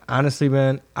later, but honestly,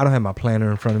 man, I don't have my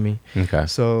planner in front of me. Okay.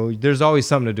 So there's always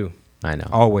something to do. I know.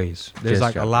 Always. There's Just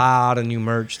like a lot of new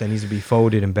merch that needs to be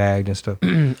folded and bagged and stuff.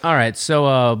 All right.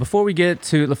 So before we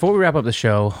wrap up the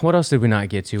show, what else did we not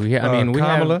get to? We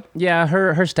Kamala?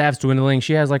 her staff's dwindling.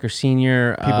 She has like her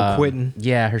senior People quitting.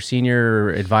 Yeah, her senior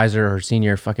advisor, her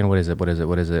senior fucking what is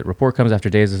it? Report comes after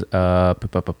days.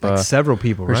 Like several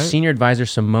people, her right? senior advisor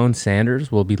Simone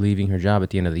Sanders will be leaving her job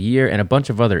at the end of the year, and a bunch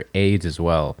of other aides as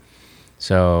well.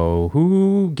 So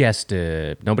who guessed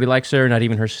it? Nobody likes her, not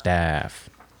even her staff.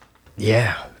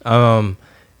 Yeah.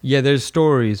 There's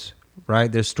stories,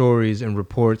 right? There's stories and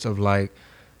reports of like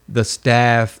the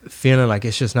staff feeling like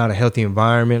it's just not a healthy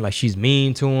environment. Like she's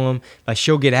mean to them. Like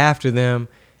she'll get after them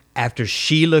after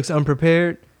she looks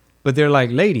unprepared. But they're like,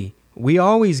 lady, we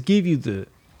always give you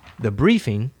the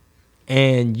briefing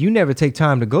and you never take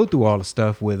time to go through all the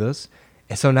stuff with us.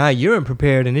 And so now you're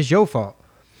unprepared and it's your fault.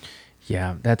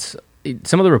 Yeah, that's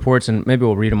some of the reports, and maybe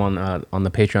we'll read them on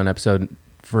the Patreon episode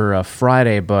for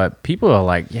Friday. But people are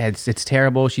like, yeah, it's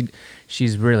terrible.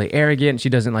 She's really arrogant. She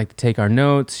doesn't like to take our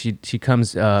notes. She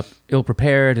comes ill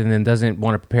prepared and then doesn't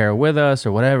want to prepare with us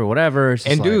or whatever. It's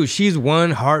just And dude, she's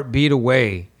one heartbeat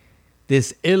away.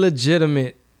 This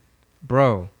illegitimate,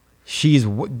 bro. She's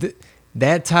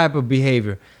that type of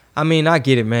behavior. I mean, I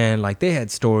get it, man. Like, they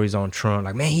had stories on Trump.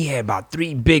 Like, man, he had about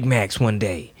 3 Big Macs one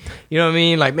day. You know what I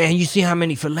mean? Like, man, you see how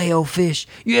many Filet-O-Fish?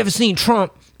 You ever seen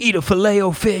Trump eat a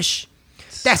Filet-O-Fish?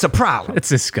 That's a problem. It's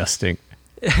disgusting.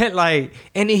 Like,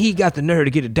 and then he got the nerve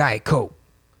to get a Diet Coke.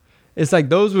 It's like,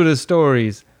 those were the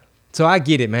stories. So I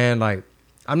get it, man. Like,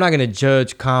 I'm not going to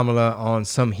judge Kamala on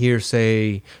some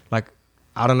hearsay. Like,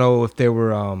 I don't know if there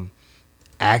were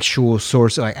actual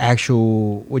source, like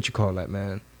actual, what you call that,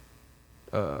 man?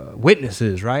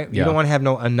 Witnesses, right? You Yeah. don't want to have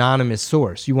no anonymous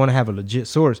source. You want to have a legit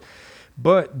source.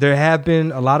 But there have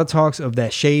been a lot of talks of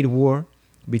that shade war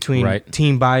between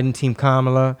Team Biden, Team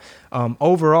Kamala.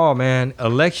 Overall, man,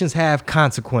 elections have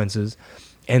consequences,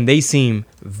 and they seem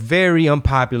very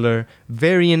unpopular,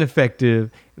 very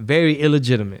ineffective, very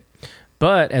illegitimate.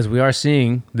 But as we are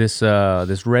seeing, this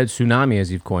this red tsunami,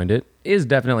 as you've coined it, is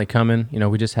definitely coming. You know,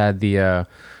 we just had the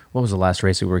what was the last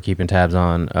race that we were keeping tabs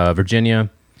on? Virginia.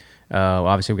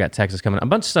 Obviously, we got Texas coming. A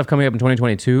bunch of stuff coming up in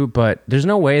 2022, but there's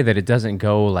no way that it doesn't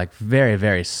go like very,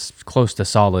 very close to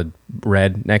solid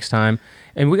red next time.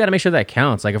 And we got to make sure that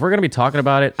counts. Like, if we're going to be talking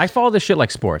about it, I follow this shit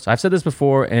like sports. I've said this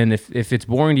before, and if it's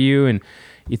boring to you and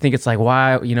you think it's like,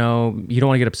 why, you know, you don't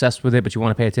want to get obsessed with it, but you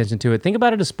want to pay attention to it, think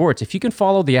about it as sports. If you can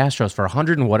follow the Astros for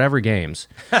 100 and whatever games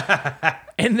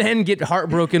and then get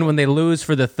heartbroken when they lose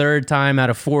for the third time out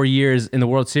of 4 years in the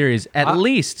World Series, at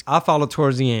least. I'll follow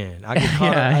towards the end. I get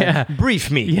caught up.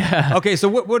 Brief me. Yeah. Okay, so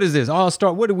what is this?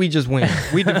 All-Star, what did we just win?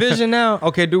 We division now?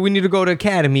 Okay, do we need to go to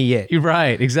Academy yet? You're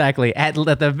right, exactly. At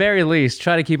the very least,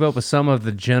 try to keep up with some of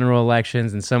the general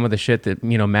elections and some of the shit that,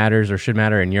 you know, matters or should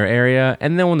matter in your area.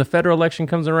 And then when the federal election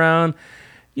comes around,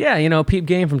 yeah, you know, peep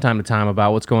game from time to time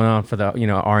about what's going on for the, you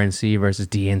know, RNC versus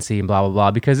DNC and blah, blah,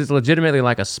 blah, because it's legitimately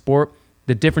like a sport.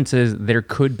 The difference is there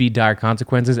could be dire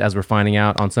consequences, as we're finding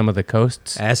out on some of the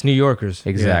coasts. As New Yorkers.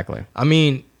 Exactly. Yeah. I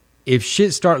mean, if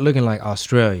shit start looking like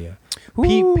Australia,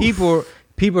 people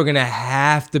are going to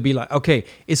have to be like, okay,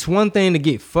 it's one thing to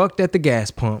get fucked at the gas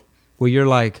pump where you're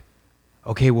like,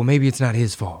 okay, well, maybe it's not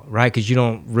his fault, right? Because you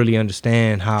don't really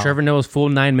understand how. Trevor Noah's full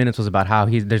 9 minutes was about how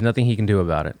there's nothing he can do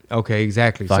about it. Okay,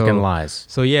 exactly. Fucking lies.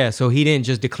 So yeah, so he didn't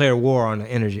just declare war on the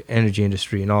energy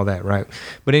industry and all that, right?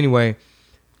 But anyway,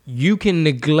 you can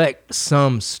neglect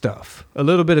some stuff. A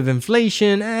little bit of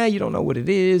inflation, you don't know what it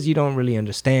is. You don't really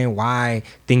understand why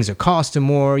things are costing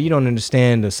more. You don't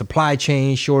understand the supply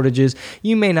chain shortages.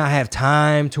 You may not have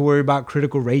time to worry about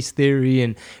critical race theory,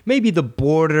 and maybe the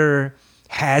border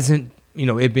hasn't, you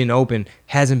know, it been open,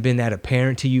 hasn't been that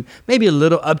apparent to you. Maybe a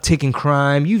little uptick in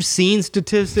crime. You've seen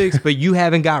statistics, but you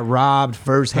haven't got robbed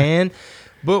firsthand.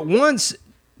 But once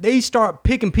they start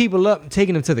picking people up and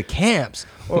taking them to the camps,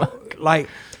 or like,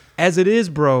 as it is,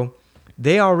 bro,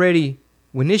 they already,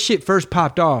 when this shit first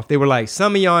popped off, they were like,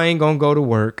 some of y'all ain't gonna go to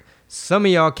work. Some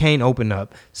of y'all can't open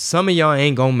up. Some of y'all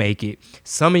ain't gonna make it.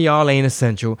 Some of y'all ain't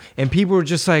essential. And people were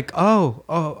just like, oh,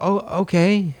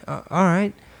 okay, all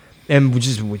right. And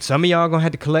some of y'all gonna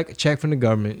have to collect a check from the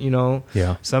government, you know?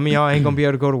 Yeah. Some of y'all ain't gonna be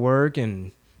able to go to work,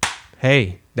 and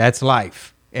hey, that's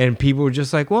life. And people were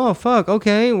just like, well, fuck,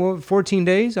 okay, well, 14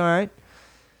 days, all right.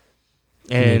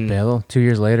 And 2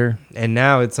 years later. And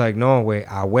now it's like, no, wait,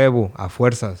 a huevo, a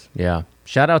fuerzas. Yeah.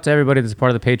 Shout out to everybody that's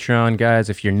part of the Patreon, guys.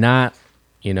 If you're not,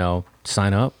 you know,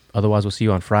 sign up. Otherwise, we'll see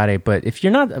you on Friday. But if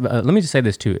you're not, let me just say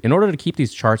this too. In order to keep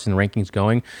these charts and rankings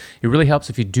going, it really helps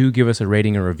if you do give us a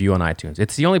rating and review on iTunes.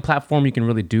 It's the only platform you can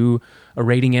really do a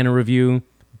rating and a review.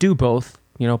 Do both,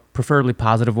 you know, preferably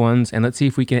positive ones. And let's see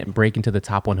if we can break into the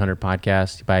top 100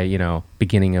 podcasts by, you know,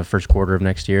 beginning of first quarter of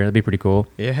next year. That'd be pretty cool.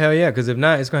 Yeah, hell yeah. Because if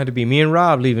not, it's going to have to be me and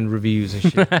Rob leaving reviews and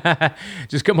shit.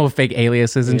 Just come up with fake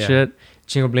aliases and shit.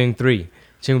 Chingo Bling 3.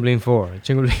 Chingo Bling 4.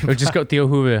 Chingo Bling 5. Or just go Tío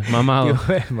Juve, Mamalo,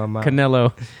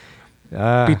 Canelo,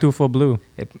 Pitufo Blue.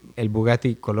 El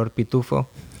Bugatti color Pitufo.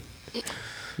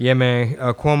 Yeah, man.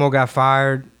 Cuomo got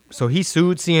fired. So he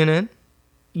sued CNN.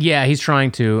 Yeah, he's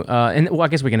trying to. And well, I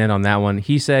guess we can end on that one.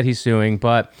 He said he's suing,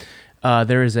 but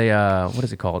there is a, what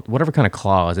is it called? Whatever kind of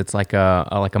clause. It's like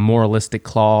a moralistic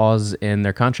clause in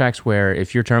their contracts where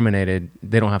if you're terminated,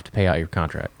 they don't have to pay out your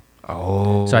contract.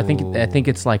 Oh. So I think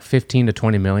it's like 15 to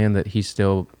 20 million that he's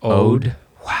still owed.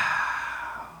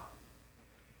 Wow.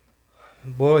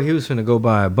 Boy, he was finna go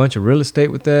buy a bunch of real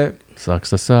estate with that. Sucks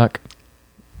to suck.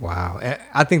 Wow.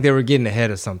 I think they were getting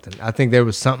ahead of something. I think there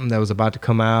was something that was about to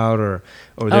come out, or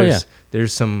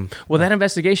there's some. Well, that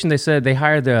investigation, they said they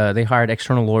hired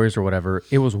external lawyers or whatever.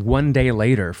 It was 1 day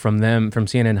later from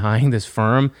CNN hiring this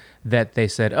firm that they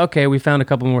said, okay, we found a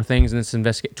couple more things in this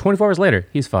investigation. 24 hours later,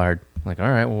 he's fired. Like, all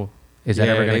right, well, is that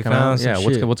ever going to come out? Yeah,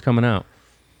 what's coming out?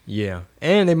 Yeah,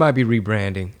 and they might be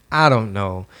rebranding. I don't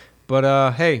know,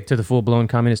 but hey, to the full-blown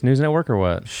communist news network or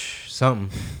what? Something.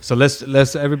 So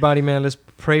let's everybody, man, let's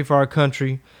pray for our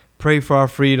country, pray for our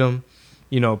freedom.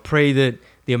 You know, pray that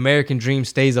the American dream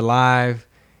stays alive,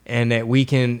 and that we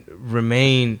can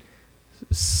remain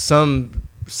some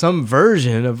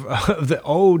version of the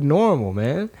old normal,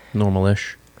 man.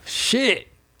 Normal-ish. Shit.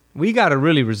 We got to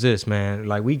really resist, man.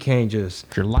 Like, we can't just...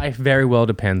 Your life very well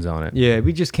depends on it. Yeah,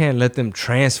 we just can't let them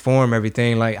transform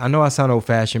everything. Like, I know I sound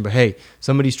old-fashioned, but hey,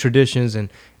 some of these traditions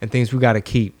and things we got to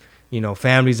keep.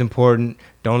 family's important.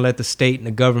 Don't let the state and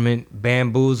the government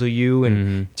bamboozle you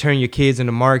and turn your kids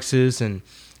into Marxists and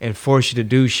force you to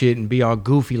do shit and be all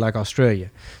goofy like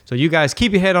Australia. So you guys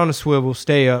keep your head on the swivel,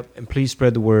 stay up, and please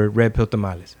spread the word. Red Pill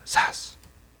Tamales. Sas.